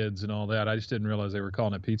and the kids and all that. I just didn't realize they were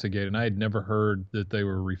calling it Pizzagate, and I had never heard that they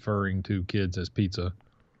were referring to kids as pizza.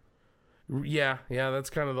 Yeah, that's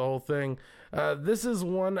kind of the whole thing. This is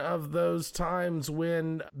one of those times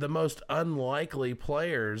when the most unlikely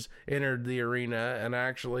players entered the arena and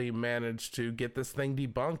actually managed to get this thing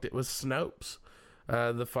debunked. It was Snopes.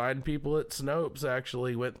 The fine people at Snopes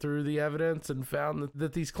actually went through the evidence and found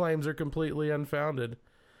that these claims are completely unfounded.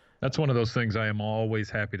 That's one of those things I am always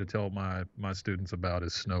happy to tell my students about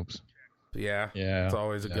is Snopes. Yeah. It's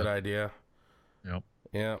always a good idea. Yep.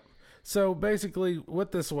 Yeah. So basically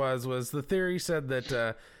what this was the theory said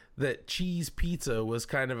that cheese pizza was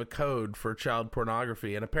kind of a code for child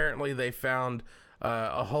pornography. And apparently they found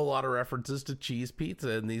a whole lot of references to cheese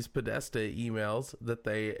pizza in these Podesta emails that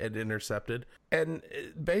they had intercepted. And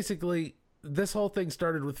basically this whole thing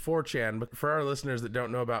started with 4chan, but for our listeners that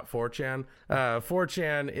don't know about 4chan,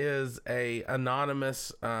 4chan is a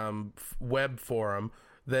anonymous web forum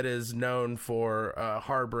that is known for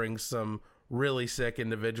harboring some really sick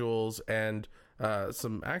individuals, and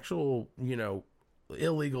some actual,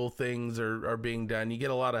 illegal things are being done. You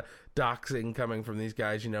get a lot of doxing coming from these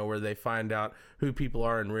guys, where they find out who people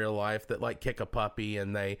are in real life that like kick a puppy,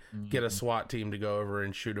 and they get a SWAT team to go over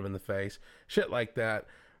and shoot them in the face, shit like that.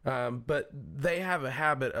 But they have a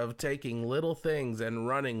habit of taking little things and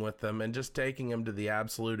running with them and just taking them to the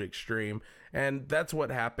absolute extreme. And that's what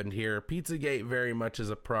happened here. Pizzagate very much is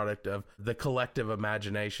a product of the collective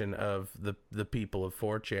imagination of the people of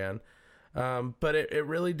 4chan. But it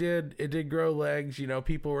really did grow legs.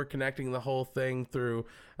 People were connecting the whole thing through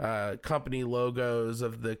company logos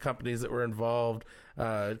of the companies that were involved,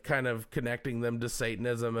 kind of connecting them to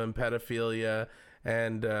Satanism and pedophilia.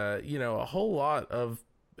 And, a whole lot of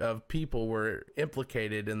people were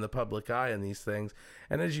implicated in the public eye in these things.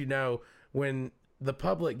 And as you know, when the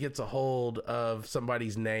public gets a hold of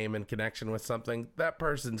somebody's name in connection with something, that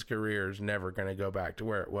person's career is never going to go back to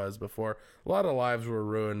where it was before. A lot of lives were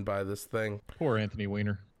ruined by this thing. Poor Anthony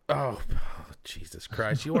Weiner. Oh, Jesus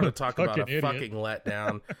Christ. You want to talk about a idiot. Fucking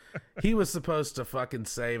letdown. He was supposed to fucking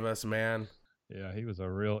save us, man. Yeah, he was a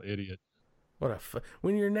real idiot.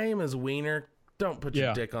 When your name is Weiner, don't put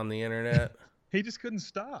your dick on the internet. He just couldn't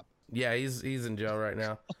stop. Yeah, he's in jail right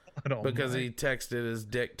now because he texted his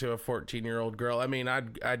dick to a 14-year-old girl. I mean,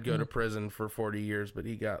 I'd go to prison for 40 years, but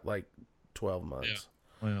he got like 12 months.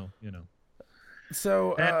 Yeah. Well,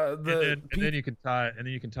 So and then you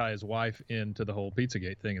can tie his wife into the whole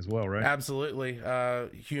Pizzagate thing as well, right? Absolutely.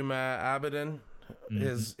 Huma Abedin,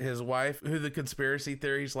 his wife, who the conspiracy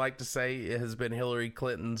theories like to say has been Hillary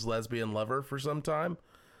Clinton's lesbian lover for some time.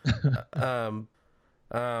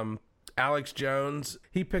 Alex Jones,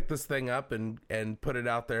 he picked this thing up and put it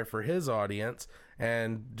out there for his audience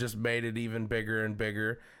and just made it even bigger and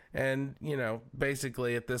bigger. And,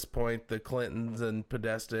 basically at this point, the Clintons and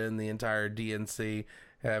Podesta and the entire DNC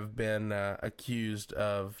have been accused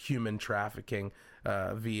of human trafficking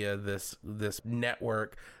via this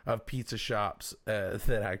network of pizza shops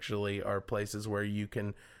that actually are places where you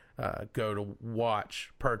can go to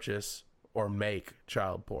watch, purchase, or make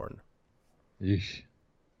child porn. Yeesh.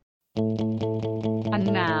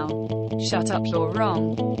 And now, Shut Up You're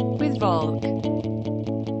Wrong with Volk.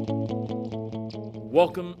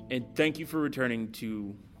 Welcome and thank you for returning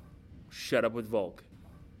to Shut Up with Volk.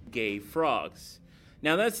 Gay frogs.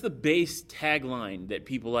 Now, that's the base tagline that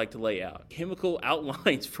people like to lay out. Chemical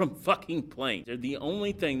outlines from fucking planes. They're the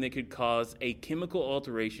only thing that could cause a chemical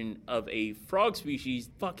alteration of a frog species.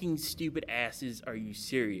 Fucking stupid asses, are you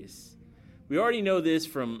serious? We already know this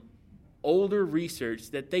from older research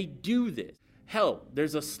that they do this. Hell,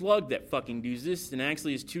 there's a slug that fucking does this and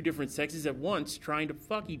actually is two different sexes at once trying to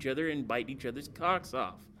fuck each other and bite each other's cocks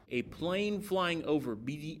off. A plane flying over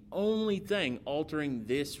be the only thing altering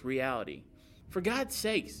this reality. For God's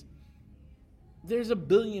sakes, there's a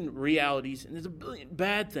billion realities and there's a billion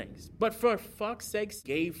bad things. But for fuck's sakes,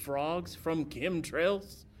 gay frogs from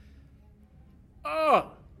chemtrails?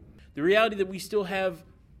 Oh! The reality that we still have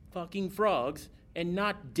fucking frogs and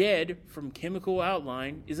not dead from chemical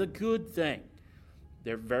outline is a good thing.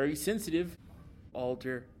 They're very sensitive,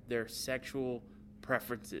 alter their sexual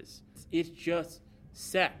preferences. It's just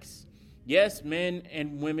sex. Yes, men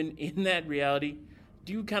and women in that reality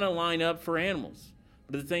do kind of line up for animals.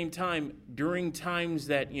 But at the same time, during times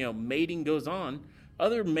that, mating goes on,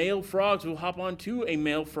 other male frogs will hop onto a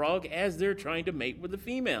male frog as they're trying to mate with a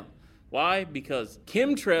female. Why? Because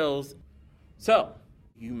chemtrails. So,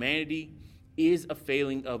 humanity is a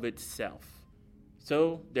failing of itself.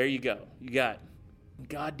 So, there you go. You got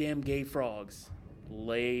goddamn gay frogs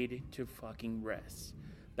laid to fucking rest.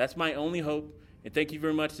 That's my only hope. And thank you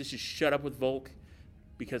very much. This is Shut Up with Volk.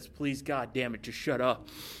 Because please, God damn it, just shut up.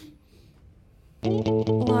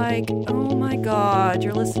 Oh my God,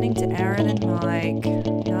 you're listening to Aaron and Mike.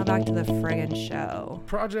 Now back to the friggin' show.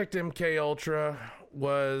 Project MK Ultra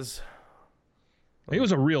was... It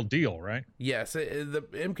was a real deal, right? Yes, the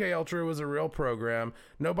MK Ultra was a real program.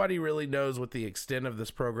 Nobody really knows what the extent of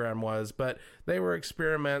this program was, but they were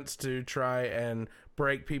experiments to try and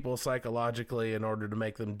break people psychologically in order to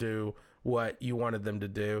make them do what you wanted them to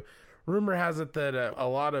do. Rumor has it that a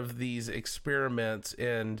lot of these experiments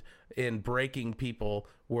in breaking people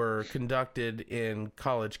were conducted in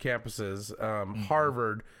college campuses,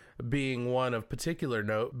 Harvard being one of particular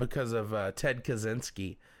note because of Ted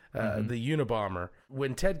Kaczynski, the Unabomber.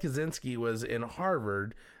 When Ted Kaczynski was in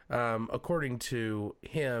Harvard, according to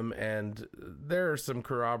him, and there are some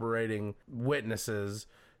corroborating witnesses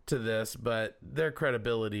to this, but their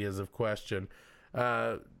credibility is of question.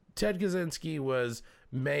 Ted Kaczynski was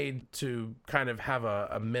made to kind of have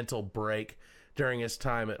a mental break during his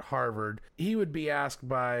time at Harvard. He would be asked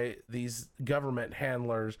by these government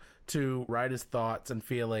handlers to write his thoughts and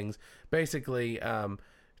feelings, basically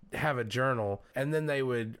have a journal, and then they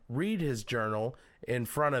would read his journal in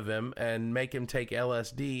front of him and make him take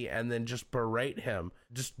LSD and then just berate him,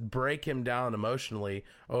 just break him down emotionally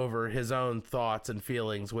over his own thoughts and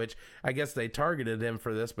feelings, which I guess they targeted him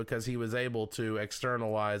for this because he was able to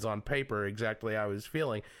externalize on paper exactly how he was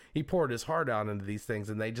feeling. He poured his heart out into these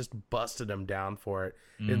things and they just busted him down for it,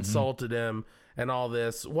 insulted him and all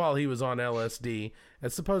this while he was on LSD,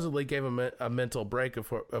 and supposedly gave him a mental break.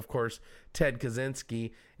 Of course, Ted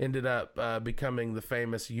Kaczynski ended up becoming the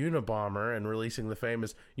famous Unabomber and releasing the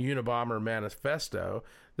famous Unabomber Manifesto.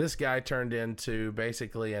 This guy turned into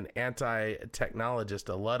basically an anti-technologist,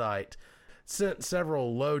 a Luddite, sent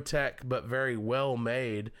several low-tech but very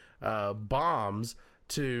well-made bombs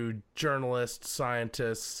to journalists,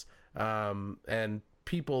 scientists, and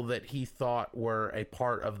people that he thought were a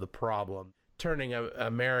part of the problem, turning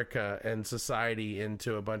America and society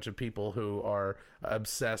into a bunch of people who are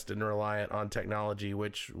obsessed and reliant on technology,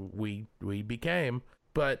 which we became.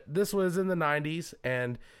 But this was in the 90s,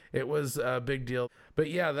 and it was a big deal. But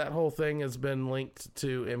yeah, that whole thing has been linked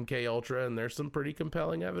to MK Ultra, and there's some pretty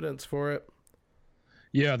compelling evidence for it.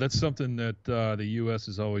 Yeah, that's something that the U.S.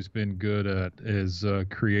 has always been good at, is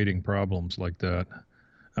creating problems like that.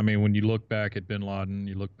 I mean, when you look back at bin Laden,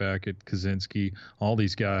 you look back at Kaczynski, all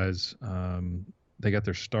these guys, they got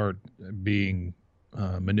their start being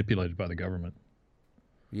manipulated by the government.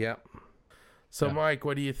 Yep. So, yeah. Mike,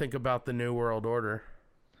 what do you think about the New World Order?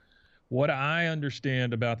 What I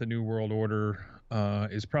understand about the New World Order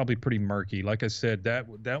is probably pretty murky. Like I said,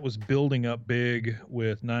 that was building up big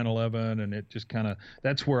with 9/11, and it just kind of,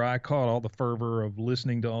 that's where I caught all the fervor of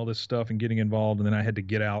listening to all this stuff and getting involved, and then I had to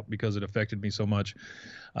get out because it affected me so much.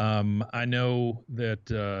 I know that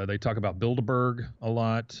they talk about Bilderberg a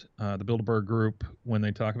lot, the Bilderberg group, when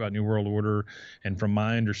they talk about New World Order, and from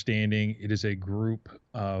my understanding, it is a group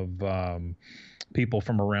of people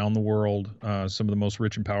from around the world, some of the most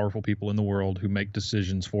rich and powerful people in the world who make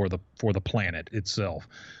decisions for the planet itself.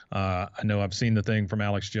 I know I've seen the thing from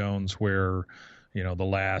Alex Jones where, the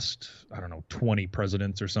last, 20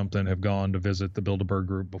 presidents or something have gone to visit the Bilderberg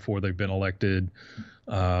group before they've been elected.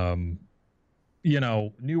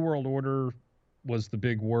 New World Order was the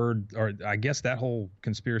big word, or I guess that whole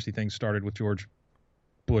conspiracy thing started with George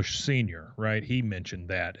Bush Sr., right? He mentioned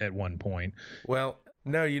that at one point. Well,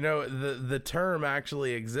 no, the term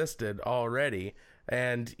actually existed already,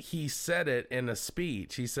 and he said it in a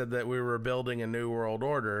speech. He said that we were building a new world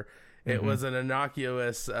order. It was an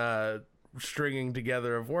innocuous stringing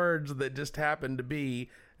together of words that just happened to be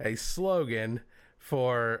a slogan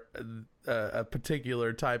for a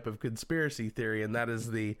particular type of conspiracy theory, and that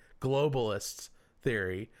is the globalists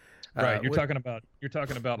theory. Right. You're talking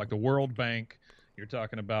about like the World Bank. You're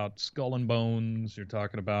talking about Skull and Bones. You're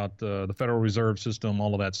talking about the Federal Reserve System,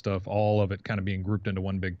 all of that stuff, all of it kind of being grouped into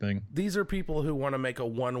one big thing. These are people who want to make a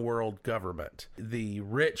one world government. The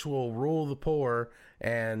rich will rule the poor,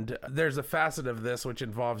 and there's a facet of this which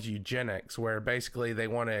involves eugenics, where basically they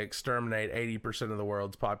want to exterminate 80% of the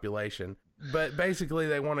world's population. But basically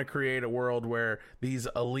they want to create a world where these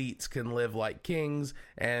elites can live like kings,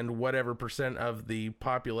 and whatever percent of the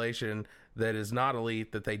population that is not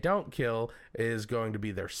elite that they don't kill is going to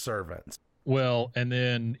be their servants. Well, and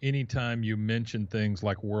then anytime you mention things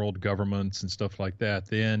like world governments and stuff like that,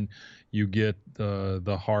 then you get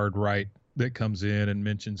the hard right that comes in and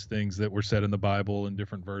mentions things that were said in the Bible in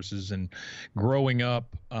different verses. And growing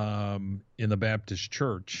up in the Baptist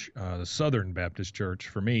church, the Southern Baptist church,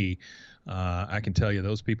 for me, I can tell you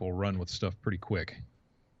those people run with stuff pretty quick.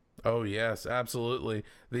 Oh yes, absolutely.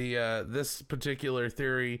 The this particular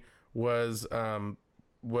theory is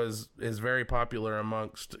very popular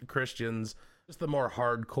amongst Christians. Just the more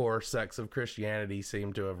hardcore sects of Christianity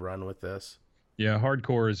seem to have run with this. Yeah,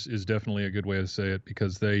 hardcore is definitely a good way to say it,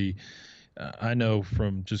 because they, I know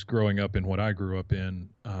from just growing up in what I grew up in,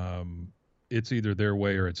 it's either their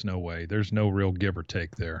way or it's no way. There's no real give or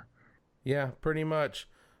take there. Yeah, pretty much.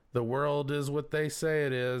 The world is what they say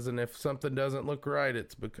it is, and if something doesn't look right,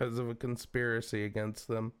 it's because of a conspiracy against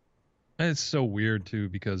them. And it's so weird, too,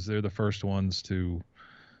 because they're the first ones to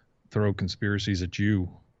throw conspiracies at you.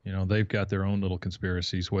 You know, they've got their own little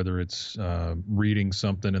conspiracies, whether it's reading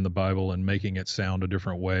something in the Bible and making it sound a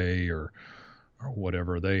different way or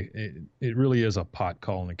whatever. It really is a pot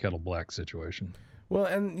calling the kettle black situation. Well,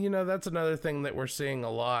 and, that's another thing that we're seeing a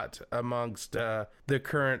lot amongst the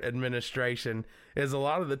current administration is a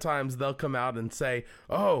lot of the times they'll come out and say,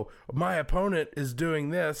 oh, my opponent is doing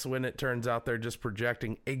this, when it turns out they're just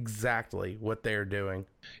projecting exactly what they're doing.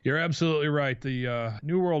 You're absolutely right. The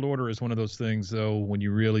New World Order is one of those things, though, when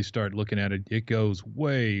you really start looking at it, it goes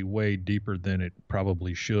way, way deeper than it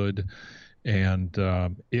probably should. And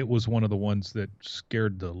it was one of the ones that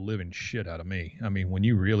scared the living shit out of me. I mean, when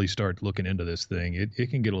you really start looking into this thing, it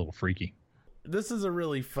can get a little freaky. This is a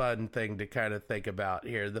really fun thing to kind of think about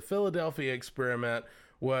here. The Philadelphia experiment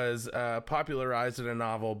was popularized in a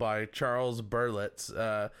novel by Charles Berlitz.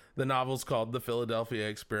 The novel's called The Philadelphia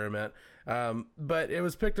Experiment, but it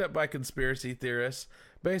was picked up by conspiracy theorists.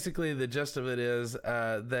 Basically, the gist of it is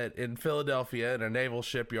that in Philadelphia, in a naval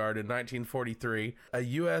shipyard in 1943, a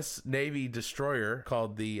U.S. Navy destroyer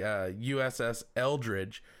called the USS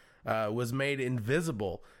Eldridge was made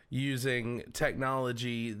invisible using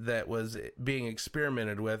technology that was being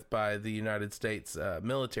experimented with by the United States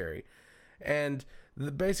military. And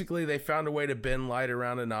basically, they found a way to bend light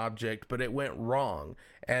around an object, but it went wrong.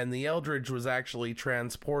 And the Eldridge was actually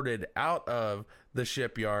transported out of the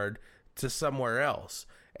shipyard to somewhere else.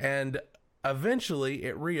 And eventually,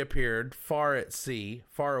 it reappeared far at sea,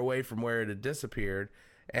 far away from where it had disappeared.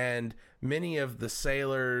 And many of the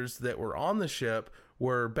sailors that were on the ship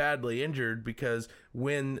were badly injured because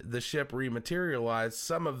when the ship rematerialized,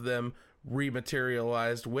 some of them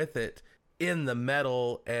rematerialized with it in the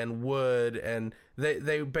metal and wood, and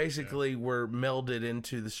they basically were melded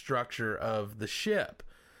into the structure of the ship.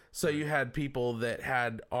 So you had people that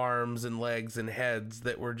had arms and legs and heads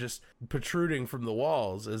that were just protruding from the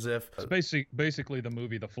walls as if... It's basically the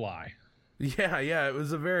movie The Fly. Yeah,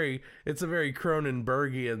 it's a very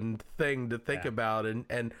Cronenbergian thing to think about,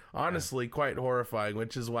 and honestly quite horrifying,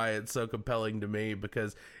 which is why it's so compelling to me,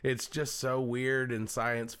 because it's just so weird and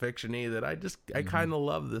science fiction-y that I kind of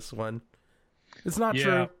love this one. It's not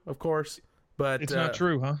true, of course, but... It's not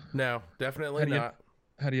true, huh? No, definitely not.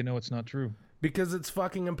 How do you know it's not true? Because it's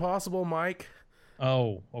fucking impossible, Mike.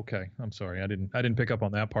 Oh, okay. I'm sorry. I didn't pick up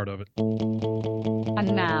on that part of it.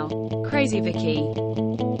 And now, Crazy Vicky.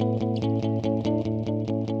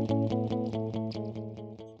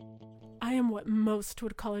 I am what most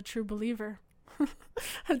would call a true believer.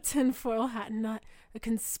 A tinfoil hat nut, a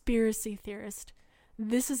conspiracy theorist.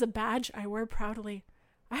 This is a badge I wear proudly.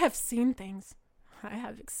 I have seen things. I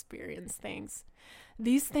have experienced things.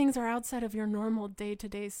 These things are outside of your normal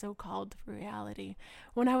day-to-day so-called reality.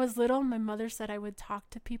 When I was little, my mother said I would talk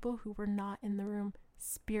to people who were not in the room.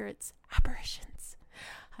 Spirits, apparitions.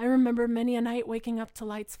 I remember many a night waking up to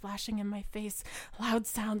lights flashing in my face, loud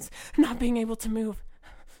sounds, not being able to move.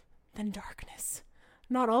 Then darkness.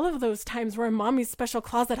 Not all of those times were in Mommy's special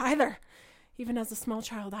closet either. Even as a small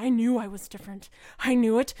child, I knew I was different. I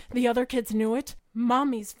knew it. The other kids knew it.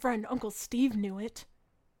 Mommy's friend, Uncle Steve, knew it.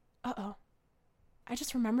 Uh-oh. I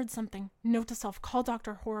just remembered something. Note to self, call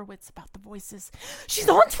Dr. Horowitz about the voices. She's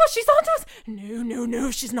on to us! She's on to us! No,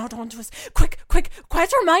 she's not on to us. Quick,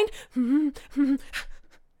 quiet your mind!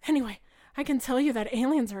 Anyway, I can tell you that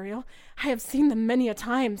aliens are real. I have seen them many a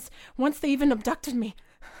times. Once they even abducted me.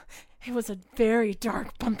 It was a very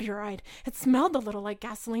dark, bumpy ride. It smelled a little like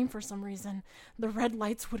gasoline for some reason. The red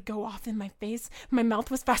lights would go off in my face. My mouth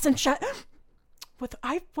was fastened shut with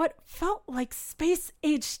what felt like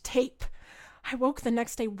space-age tape. I woke the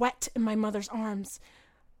next day wet in my mother's arms.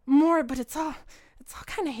 But it's all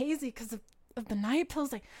kind of hazy because of the night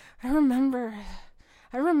pills. I remember.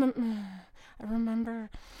 You're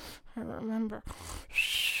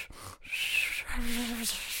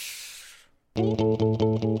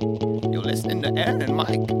listening to Aaron and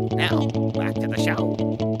Mike. Now, back to the show.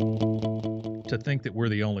 To think that we're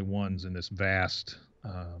the only ones in this vast,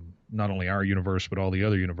 not only our universe, but all the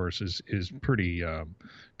other universes is pretty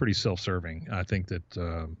self-serving. I think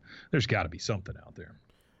that there's got to be something out there.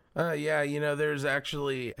 Yeah, there's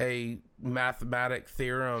actually a mathematic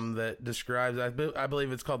theorem that describes, I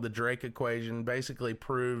believe it's called the Drake equation, basically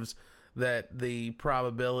proves that the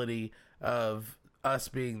probability of us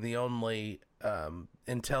being the only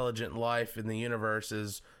intelligent life in the universe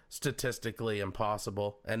is statistically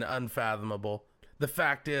impossible and unfathomable. The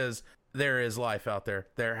fact is, there is life out there.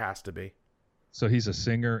 There has to be. So he's a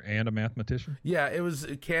singer and a mathematician? Yeah, it was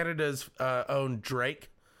Canada's own Drake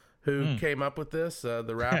who came up with this,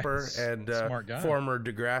 the rapper and former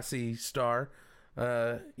Degrassi star.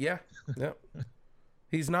 Yeah.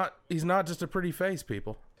 He's not just a pretty face,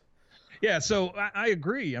 people. Yeah, so I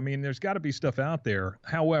agree. I mean, there's got to be stuff out there.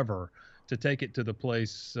 However, to take it to the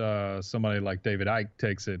place somebody like David Icke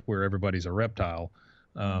takes it, where everybody's a reptile,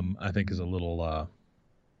 I think is a little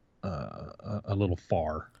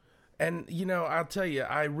far. And, I'll tell you,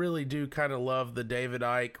 I really do kind of love the David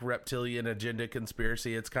Icke reptilian agenda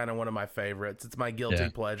conspiracy. It's kind of one of my favorites. It's my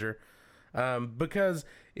guilty pleasure. Because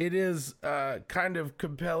it is kind of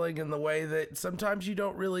compelling in the way that sometimes you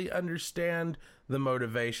don't really understand the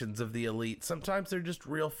motivations of the elite. Sometimes they're just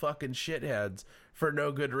real fucking shitheads for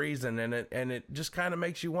no good reason, and it just kind of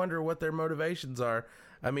makes you wonder what their motivations are.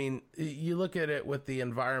 I mean, you look at it with the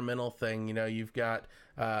environmental thing. You've got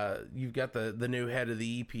the new head of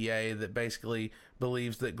the EPA that basically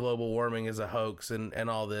believes that global warming is a hoax and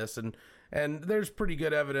all this, and there's pretty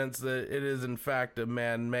good evidence that it is in fact a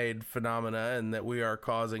man-made phenomena and that we are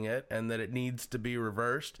causing it and that it needs to be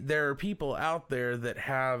reversed. There are people out there that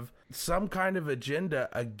have some kind of agenda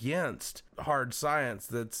against hard science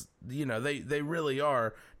that's, they really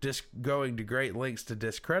are just going to great lengths to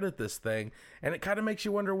discredit this thing. And it kind of makes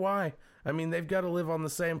you wonder why. I mean, they've got to live on the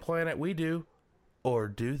same planet we do. Or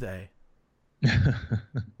do they?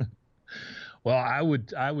 Well, I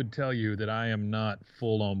would tell you that I am not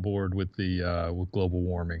full on board with the with global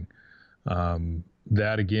warming.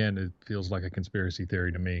 That again, it feels like a conspiracy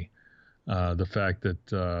theory to me. The fact that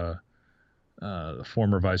the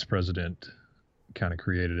former vice president kind of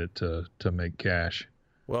created it to make cash.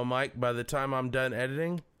 Well, Mike, by the time I'm done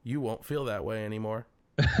editing, you won't feel that way anymore.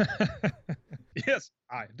 Yes,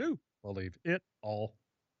 I do believe it all.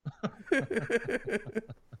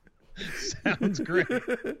 Sounds great.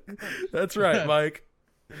 That's right, Mike.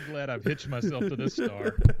 I'm glad I've hitched myself to this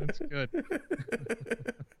star. That's good.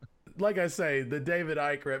 Like I say, the David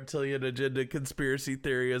Icke reptilian agenda conspiracy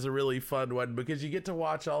theory is a really fun one because you get to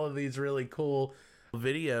watch all of these really cool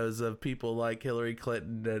videos of people like Hillary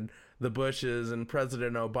Clinton and the Bushes and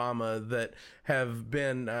President Obama that have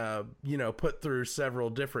been, put through several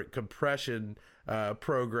different compression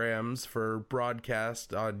programs for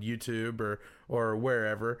broadcast on YouTube or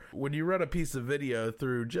wherever. When you run a piece of video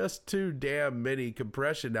through just too damn many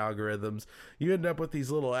compression algorithms, you end up with these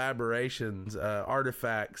little aberrations,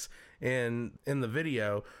 artifacts in the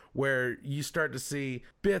video where you start to see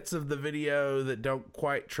bits of the video that don't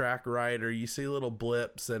quite track right, or you see little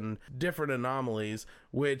blips and different anomalies,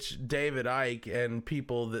 which David Icke and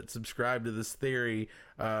people that subscribe to this theory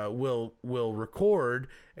will record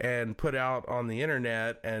and put out on the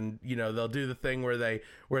internet, and they'll do the thing where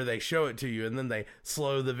they show it to you, and then they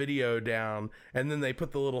slow the video down, and then they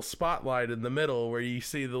put the little spotlight in the middle where you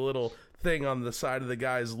see the little thing on the side of the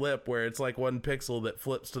guy's lip where it's like 1 pixel that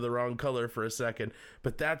flips to the wrong color for a second.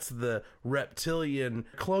 But that's the reptilian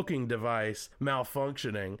cloaking device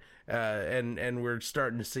malfunctioning, and we're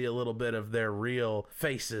starting to see a little bit of their real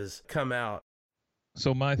faces come out.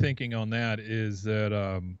 So my thinking on that is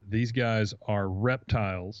that these guys are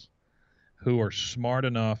reptiles who are smart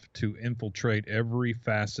enough to infiltrate every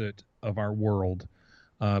facet of our world,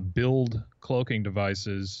 build cloaking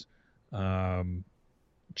devices,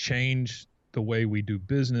 change the way we do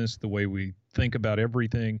business, the way we think about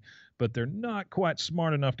everything, but they're not quite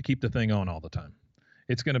smart enough to keep the thing on all the time.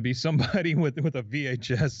 It's going to be somebody with a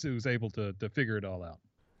VHS who's able to figure it all out.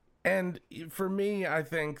 And for me, I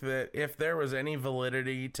think that if there was any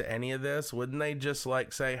validity to any of this, wouldn't they just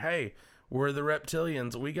like say, hey, we're the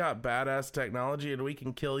reptilians, we got badass technology and we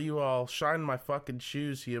can kill you all. Shine my fucking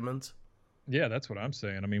shoes, humans. Yeah, that's what I'm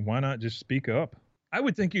saying. I mean, why not just speak up? I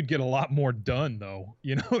would think you'd get a lot more done, though,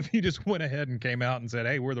 if you just went ahead and came out and said,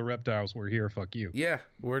 hey, we're the reptiles, we're here, fuck you. Yeah,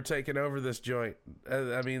 we're taking over this joint.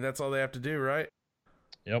 I mean, that's all they have to do, right?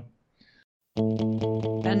 Yep.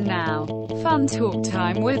 And now, fun talk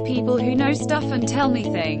time with people who know stuff and tell me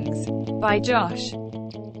things. By Josh.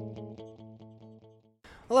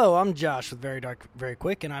 Hello, I'm Josh with Very Dark, Very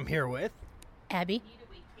Quick, and I'm here with... Abby.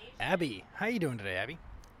 Abby. How are you doing today, Abby?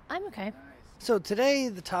 I'm okay. So today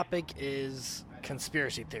the topic is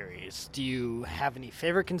conspiracy theories. Do you have any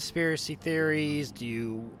favorite conspiracy theories? Do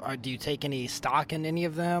you take any stock in any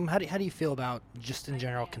of them? How do you feel about, just in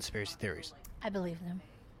general, conspiracy theories? I believe them.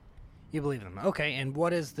 You believe them. Okay, and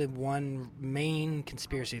what is the one main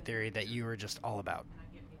conspiracy theory that you are just all about?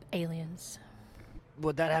 Aliens.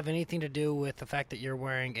 Would that have anything to do with the fact that you're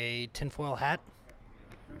wearing a tinfoil hat?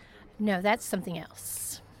 No, that's something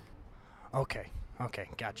else. Okay,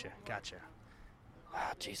 gotcha.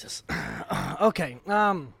 Oh, Jesus. Okay,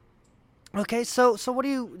 okay, so what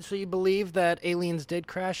do you believe that aliens did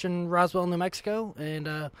crash in Roswell, New Mexico,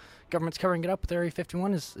 and government's covering it up with Area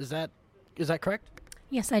 51? Is that correct?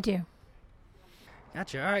 Yes, I do.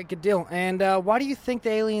 Gotcha. All right, good deal. And why do you think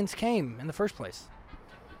the aliens came in the first place?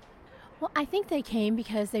 Well, I think they came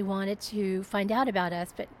because they wanted to find out about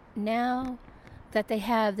us, but now that they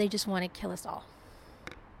have, they just want to kill us all.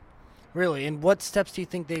 Really? And what steps do you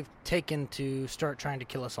think they've taken to start trying to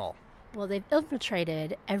kill us all? Well, they've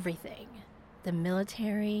infiltrated everything. The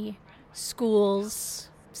military, schools,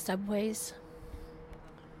 subways.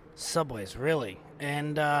 Subways, really?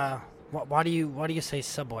 And why do you say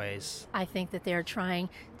subways? I think that they're trying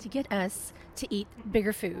to get us to eat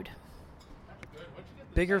bigger food.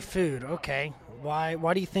 Bigger food, okay. Why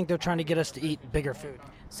do you think they're trying to get us to eat bigger food?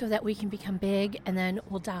 So that we can become big and then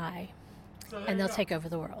we'll die. And they'll take over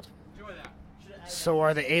the world. So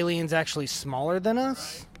are the aliens actually smaller than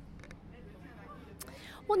us?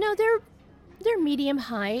 Well, no, they're medium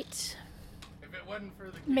height.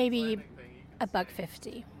 Maybe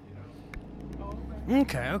 $1.50.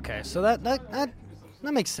 Okay. So that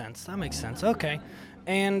makes sense. Okay.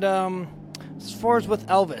 And as far as with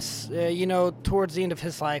Elvis, towards the end of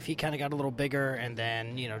his life, he kind of got a little bigger, and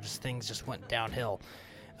then things just went downhill.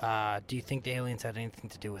 Do you think the aliens had anything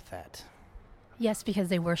to do with that? Yes, because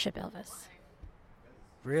they worship Elvis.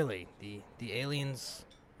 Really? The aliens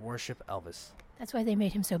worship Elvis? That's why they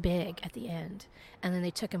made him so big at the end. And then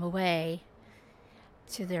they took him away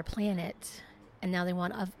to their planet, and now they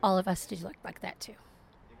want all of us to look like that too.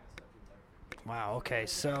 Wow, okay.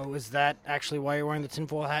 So is that actually why you're wearing the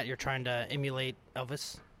tinfoil hat? You're trying to emulate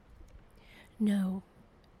Elvis? No.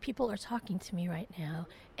 People are talking to me right now,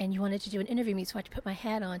 and you wanted to do an interview with me, so I had to put my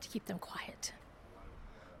hat on to keep them quiet.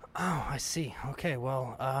 Oh, I see. Okay,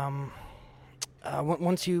 well,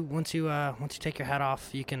 once you take your hat off,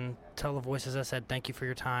 you can tell the voices I said thank you for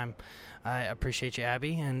your time. I appreciate you,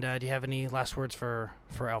 Abby. And do you have any last words for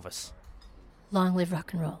Elvis? Long live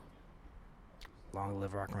rock and roll. Long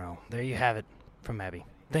live rock and roll. There you have it from Abby.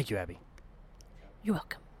 Thank you, Abby. You're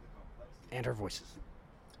welcome. And her voices.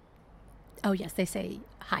 Oh, yes, they say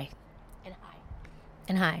hi. And hi.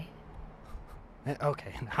 And hi.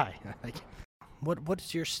 Okay, and hi. Thank you. What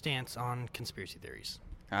is your stance on conspiracy theories?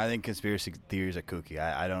 I think conspiracy theories are kooky.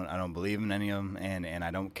 I don't believe in any of them, and I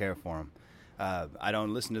don't care for them. I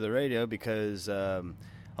don't listen to the radio because a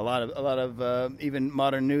lot of even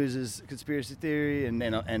modern news is conspiracy theory, and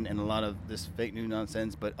a lot of this fake news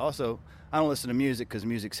nonsense. But also, I don't listen to music because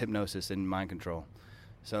music's hypnosis and mind control.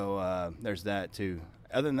 So there's that too.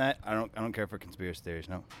 Other than that, I don't care for conspiracy theories.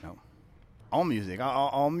 No. All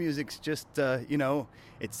music's just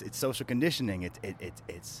it's social conditioning.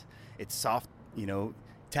 It's soft,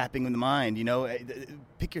 tapping with the mind.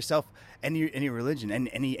 Pick yourself any religion and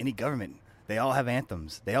any government. They all have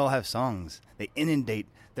anthems. They all have songs. They inundate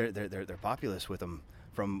their populace with them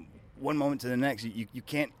from one moment to the next. You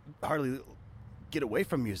can't hardly get away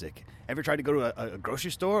from music. Ever tried to go to a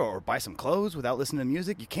grocery store or buy some clothes without listening to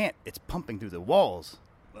music? You can't. It's pumping through the walls.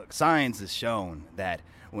 Look, science has shown that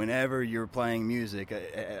whenever you're playing music,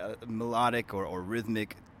 melodic or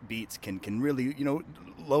rhythmic beats can really,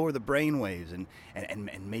 lower the brain waves and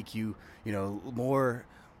make you, more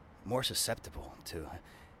susceptible to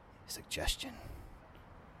suggestion.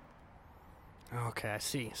 Okay, I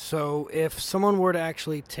see. So if someone were to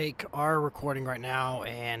actually take our recording right now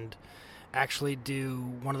and actually do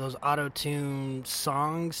one of those auto-tune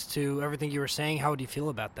songs to everything you were saying, how would you feel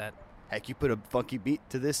about that? Heck, you put a funky beat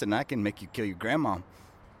to this and I can make you kill your grandma.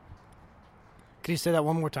 Could you say that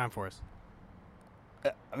one more time for us?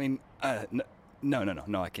 No,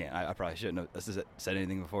 I can't. I probably shouldn't have said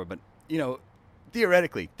anything before, but,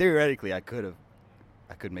 theoretically, I could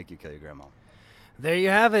make you kill your grandma. There you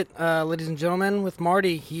have it, ladies and gentlemen, with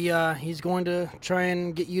Marty. He's going to try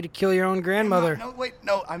and get you to kill your own grandmother.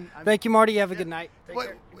 No, Thank you, Marty. Have a good night. Wait,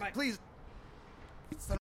 please.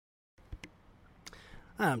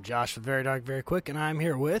 I'm Josh with Very Dark, Very Quick, and I'm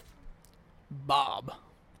here with Bob.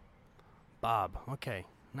 Bob, okay.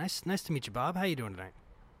 Nice to meet you, Bob. How you doing tonight?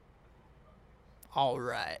 All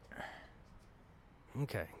right.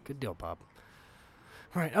 Okay, good deal, Bob.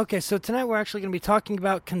 All right, okay, so tonight we're actually going to be talking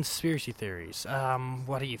about conspiracy theories.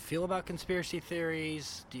 What do you feel about conspiracy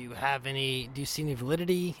theories? Do you see any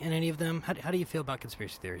validity in any of them? How do you feel about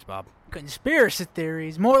conspiracy theories, Bob? Conspiracy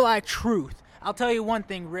theories, more like truth. I'll tell you one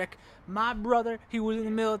thing, Rick. My brother, he was in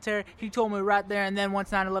the military. He told me right there and then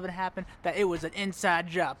once 9/11 happened that it was an inside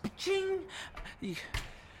job. Paching!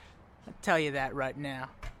 I'll tell you that right now.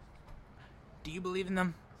 Do you believe in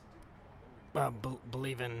them?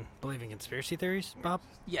 Believe in conspiracy theories, Bob?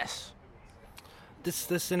 Yes.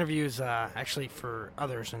 This interview is actually for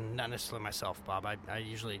others and not necessarily myself, Bob. I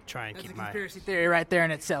usually try and That's keep a conspiracy theory right there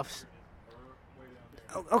in itself.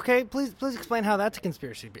 Okay, please explain how that's a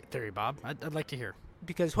conspiracy theory, Bob. I'd like to hear.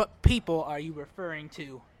 Because what people are you referring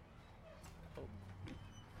to?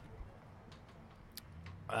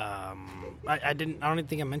 I don't even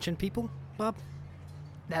think I mentioned people, Bob.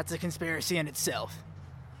 That's a conspiracy in itself.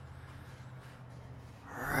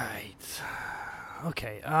 Right.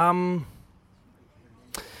 Okay. Oh,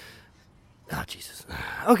 Jesus.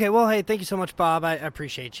 Okay, well, hey, thank you so much, Bob. I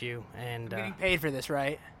appreciate you. And I'm getting paid for this,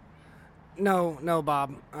 right? No,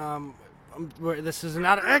 Bob. This is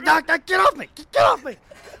not... Get off me! Get off me!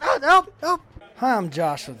 Help! Hi, I'm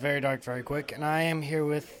Josh with Very Dark, Very Quick, and I am here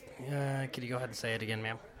with... could you go ahead and say it again,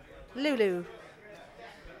 ma'am? Lulu.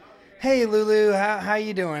 Hey, Lulu. How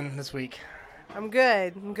you doing this week? I'm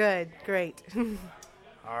good. Great.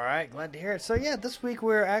 All right, glad to hear it. So, yeah, this week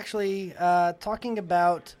we're actually talking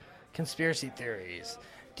about conspiracy theories.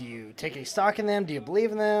 Do you take any stock in them? Do you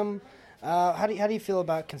believe in them? How do you feel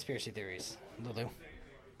about conspiracy theories, Lulu?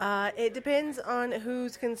 It depends on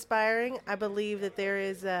who's conspiring. I believe that there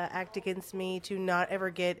is an act against me to not ever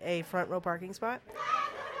get a front row parking spot.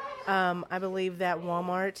 I believe that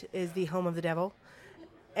Walmart is the home of the devil.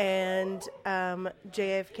 And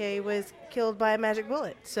JFK was killed by a magic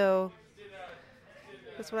bullet. So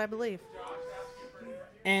that's what I believe.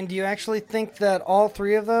 And do you actually think that all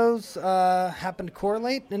three of those happen to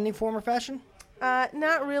correlate in any form or fashion?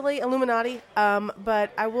 Not really Illuminati.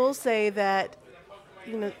 But I will say that,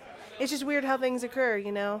 it's just weird how things occur,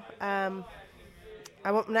 I'm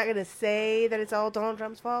not going to say that it's all Donald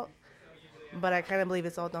Trump's fault, but I kind of believe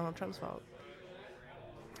it's all Donald Trump's fault.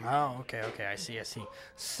 Oh, okay, I see.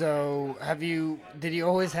 So, did you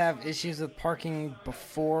always have issues with parking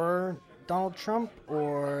before Donald Trump,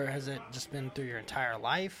 or has it just been through your entire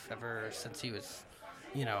life, ever since he was,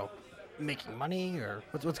 making money, or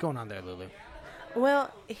what's going on there, Lulu?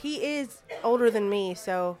 Well, he is older than me,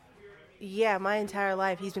 so, yeah, my entire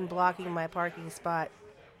life he's been blocking my parking spot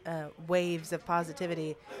waves of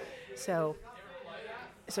positivity. So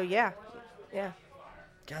yeah.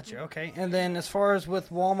 Gotcha, okay. And then as far as with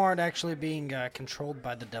Walmart actually being controlled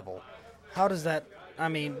by the devil, how does that,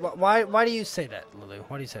 why do you say that, Lulu?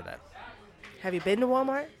 Why do you say that? Have you been to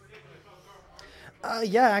Walmart?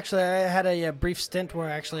 Yeah, actually, I had a brief stint where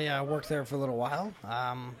I actually worked there for a little while.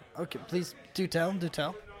 Okay, please do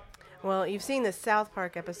tell. Well, you've seen the South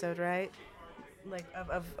Park episode, right? Like,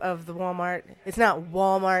 of the Walmart. It's not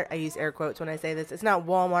Walmart. I use air quotes when I say this. It's not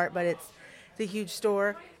Walmart, but it's a huge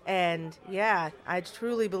store. And, yeah, I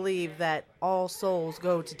truly believe that all souls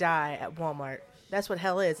go to die at Walmart. That's what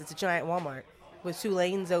hell is. It's a giant Walmart with 2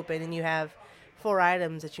 lanes open, and you have 4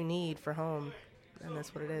 items that you need for home. and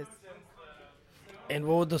that's what it is. And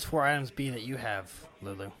what would those 4 items be that you have,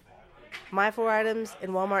 Lulu? My 4 items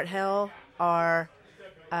in Walmart hell are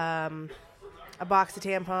a box of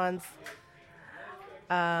tampons,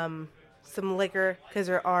 some liquor, because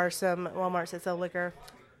there are some Walmarts that sell liquor,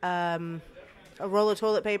 a roll of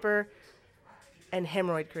toilet paper, and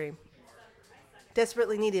hemorrhoid cream.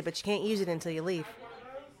 Desperately needed, but you can't use it until you leave.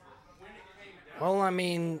 Well, I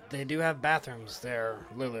mean, they do have bathrooms there,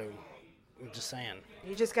 Lulu. I'm just saying.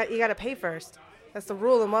 You got to pay first. That's the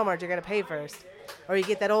rule in Walmart. You got to pay first, or you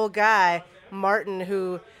get that old guy Martin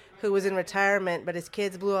who was in retirement, but his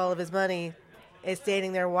kids blew all of his money, is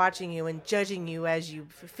standing there watching you and judging you as you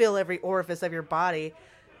fill every orifice of your body.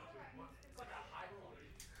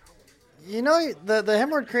 You know, the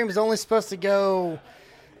hemorrhoid cream is only supposed to go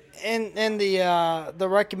in the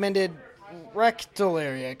recommended rectal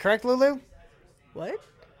area, correct, Lulu? What?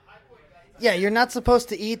 Yeah, you're not supposed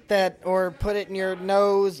to eat that or put it in your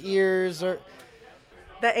nose, ears, or...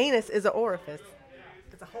 The anus is an orifice.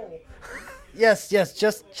 It's a hole. Yes,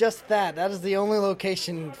 just that. That is the only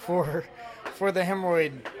location for the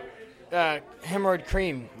hemorrhoid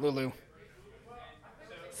cream, Lulu.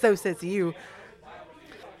 So says you.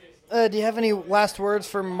 Do you have any last words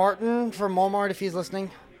for Martin from Walmart if he's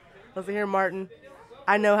listening? Listen here, Martin.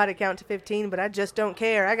 I know how to count to 15, but I just don't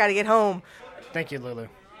care. I got to get home. Thank you, Lulu.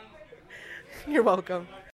 You're welcome.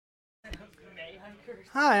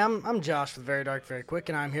 Hi, I'm Josh with Very Dark, Very Quick,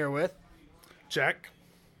 and I'm here with... Jack.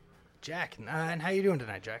 Jack, and how you doing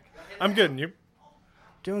tonight, Jack? I'm good, and you?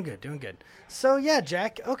 Doing good. So, yeah,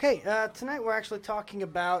 Jack, okay, tonight we're actually talking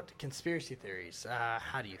about conspiracy theories.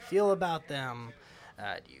 How do you feel about them?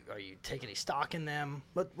 Are you taking any stock in them?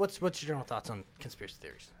 What's your general thoughts on conspiracy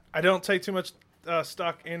theories? I don't take too much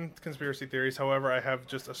stock in conspiracy theories. However, I have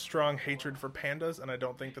just a strong hatred for pandas, and I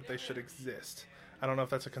don't think that they should exist. I don't know if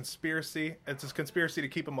that's a conspiracy. It's a conspiracy to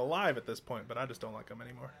keep them alive at this point, but I just don't like them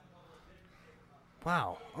anymore.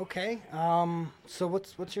 Wow. Okay. So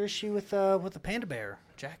what's your issue with the panda bear,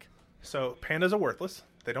 Jack? So pandas are worthless.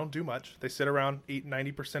 They don't do much. They sit around, eat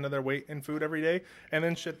 90% of their weight in food every day, and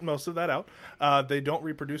then shit most of that out. They don't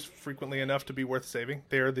reproduce frequently enough to be worth saving.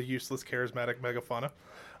 They are the useless, charismatic megafauna.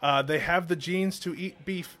 They have the genes to eat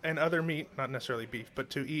beef and other meat, not necessarily beef,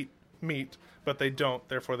 but to eat meat, but they don't.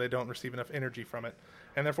 Therefore, they don't receive enough energy from it,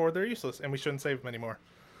 and therefore they're useless, and we shouldn't save them anymore.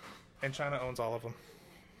 And China owns all of them.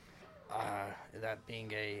 That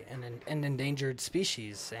being an endangered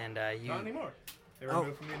species, and you... Not anymore. They were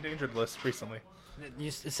removed from the endangered list recently.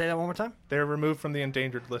 You say that one more time? They were removed from the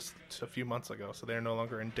endangered list a few months ago, so they are no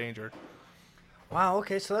longer endangered. Wow.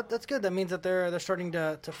 Okay, so that's good. That means that they're starting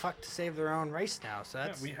to fuck to save their own race now. So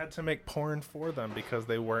that's... Yeah, we had to make porn for them because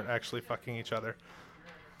they weren't actually fucking each other.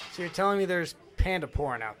 So you're telling me there's panda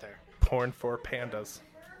porn out there? Porn for pandas.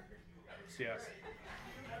 Yes.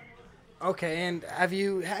 Okay, and have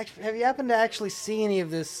you happened to actually see any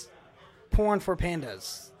of this porn for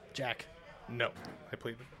pandas, Jack? No, I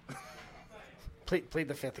plead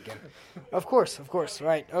the fifth again. Of course,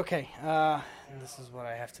 right. Okay, this is what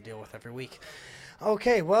I have to deal with every week.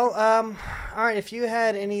 Okay, well, all right, if you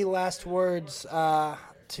had any last words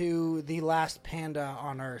to the last panda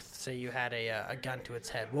on Earth, say you had a gun to its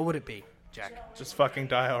head, what would it be, Jack? Just fucking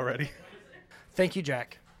die already. Thank you,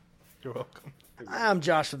 Jack. You're welcome. I'm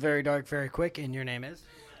Josh with Very Dark, Very Quick, and your name is?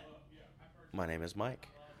 My name is Mike.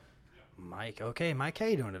 Mike, okay. Mike, how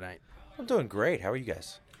you doing tonight? I'm doing great. How are you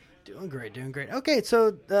guys? Doing great. Okay,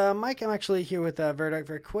 so Mike, I'm actually here with Very Dark,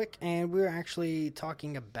 Very Quick, and we're actually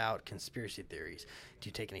talking about conspiracy theories. Do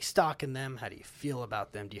you take any stock in them? How do you feel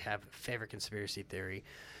about them? Do you have a favorite conspiracy theory?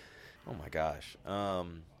 Oh my gosh. Well,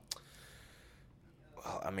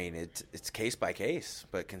 I mean, it's case by case,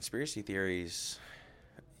 but conspiracy theories,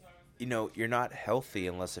 you know, you're not healthy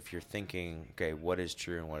unless if you're thinking, okay, what is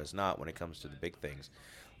true and what is not when it comes to the big things.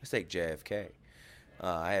 Let's take JFK.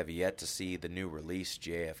 I have yet to see the new released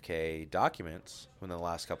JFK documents in the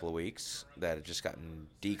last couple of weeks that have just gotten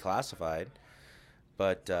declassified.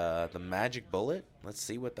 But the magic bullet, let's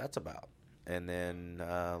see what that's about. And then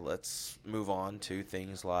let's move on to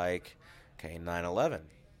things like, 9/11.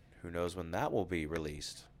 Who knows when that will be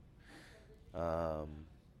released? So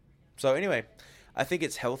anyway, I think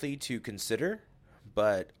it's healthy to consider,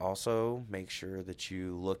 but also make sure that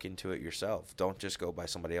you look into it yourself. Don't just go by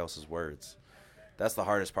somebody else's words. That's the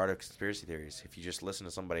hardest part of conspiracy theories. If you just listen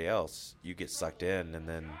to somebody else, you get sucked in, and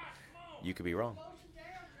then you could be wrong.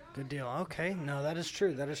 Good deal. Okay. No, that is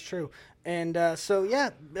true. And so,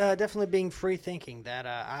 yeah, definitely being free thinking. That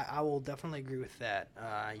I will definitely agree with that.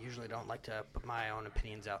 I usually don't like to put my own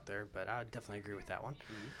opinions out there, but I definitely agree with that one.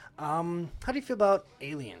 Mm-hmm. How do you feel about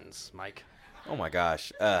aliens, Mike? Oh my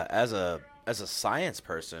gosh. As a science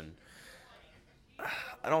person,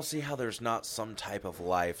 I don't see how there's not some type of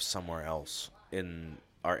life somewhere else in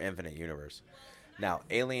our infinite universe. Now,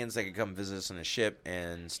 aliens that could come visit us in a ship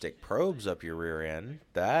and stick probes up your rear end,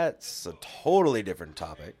 that's a totally different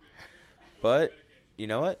topic. But, you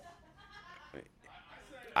know what?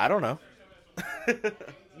 I don't know.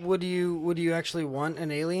 Would you actually want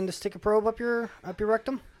an alien to stick a probe up your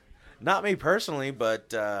rectum? Not me personally,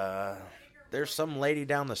 but there's some lady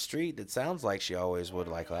down the street that sounds like she always would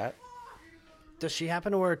like that. Does she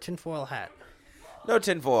happen to wear a tinfoil hat? No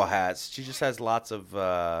tinfoil hats. She just has lots of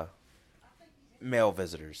male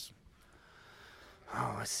visitors.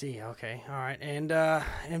 Oh, I see. Okay, all right.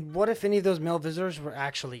 And what if any of those male visitors were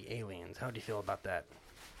actually aliens? How do you feel about that?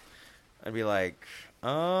 I'd be like,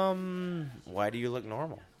 why do you look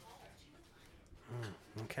normal?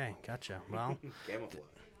 Okay, gotcha. Well, camouflage.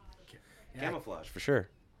 Camouflage for sure.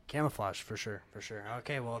 Camouflage for sure.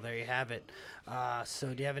 Okay, well there you have it.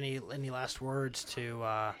 So do you have any last words to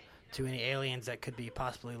any aliens that could be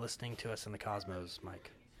possibly listening to us in the cosmos,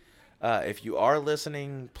 Mike? If you are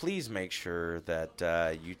listening, please make sure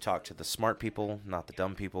that you talk to the smart people, not the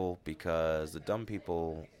dumb people, because the dumb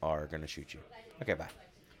people are going to shoot you. Okay, bye.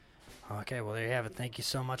 Okay, well, there you have it. Thank you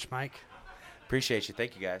so much, Mike. Appreciate you.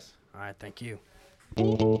 Thank you, guys. All right, thank you. Now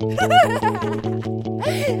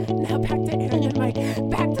back to Aaron and Mike.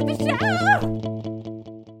 Back to the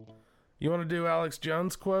show! You want to do Alex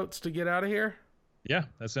Jones quotes to get out of here? Yeah,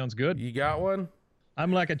 that sounds good. You got one?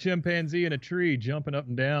 I'm like a chimpanzee in a tree, jumping up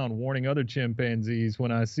and down, warning other chimpanzees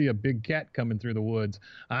when I see a big cat coming through the woods.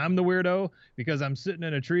 I'm the weirdo because I'm sitting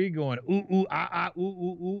in a tree going, ooh, ooh, ah, ah, ooh,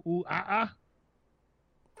 ooh, ooh, ooh, ah, ah.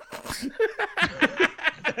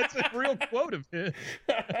 That's a real quote of his.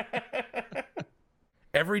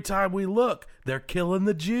 Every time we look, they're killing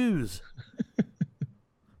the Jews.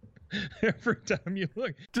 Every time you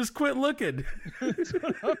look. Just quit looking. That's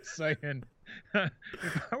what I'm saying.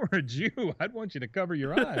 If I were a Jew, I'd want you to cover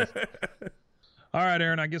your eyes. All right,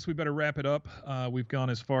 Aaron, I guess we better wrap it up. We've gone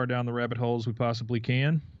as far down the rabbit hole as we possibly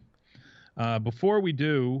can. Before we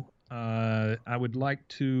do, I would like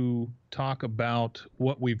to talk about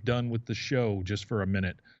what we've done with the show just for a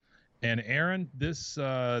minute. And Aaron, this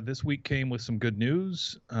week came with some good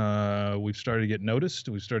news. We've started to get noticed.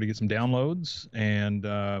 We've started to get some downloads, and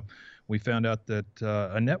we found out that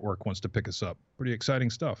a network wants to pick us up. Pretty exciting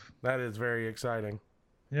stuff. That is very exciting.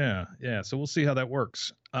 Yeah. So we'll see how that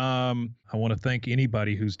works. I want to thank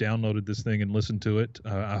anybody who's downloaded this thing and listened to it.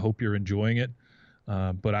 I hope you're enjoying it.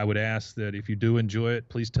 But I would ask that if you do enjoy it,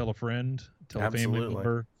 please tell a friend, tell a family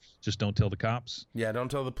member. Just don't tell the cops. Yeah, don't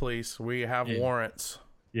tell the police. We have warrants.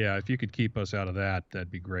 Yeah, if you could keep us out of that, that'd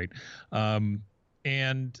be great.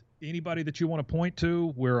 And anybody that you want to point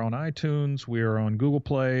to, we're on iTunes, we're on Google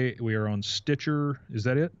Play, we are on Stitcher. Is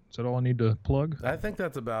that it? Is that all I need to plug? I think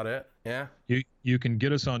that's about it. Yeah. You can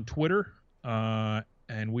get us on Twitter,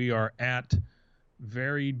 and we are at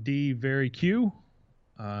VeryDVeryQ.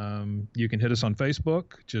 You can hit us on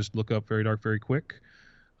Facebook. Just look up Very Dark, Very Quick.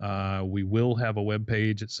 We will have a web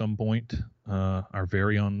page at some point, our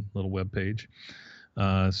very own little web page.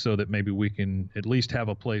 So that maybe we can at least have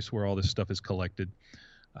a place where all this stuff is collected.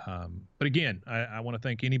 But again, I want to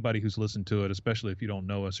thank anybody who's listened to it, especially if you don't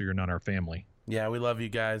know us or you're not our family. Yeah, we love you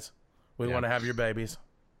guys. We want to have your babies.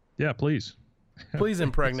 Yeah, please. Please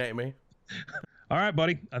impregnate me. All right,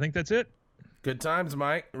 buddy. I think that's it. Good times,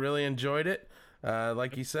 Mike. Really enjoyed it.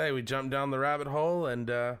 Like you say, we jumped down the rabbit hole, and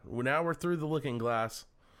now we're through the looking glass.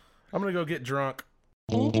 I'm going to go get drunk.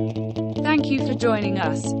 Thank you for joining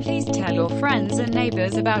us. Please tell your friends and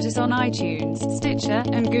neighbors about us on iTunes, Stitcher,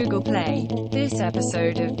 and Google Play. This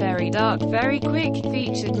episode of Very Dark, Very Quick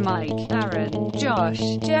featured Mike, Aaron, Josh,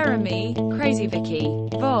 Jeremy, Crazy Vicky,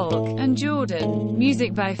 Volk, and Jordan.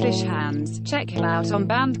 Music by Fish Hands. Check him out on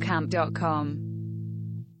bandcamp.com.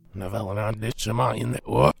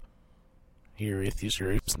 Here is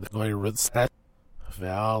your the glory of the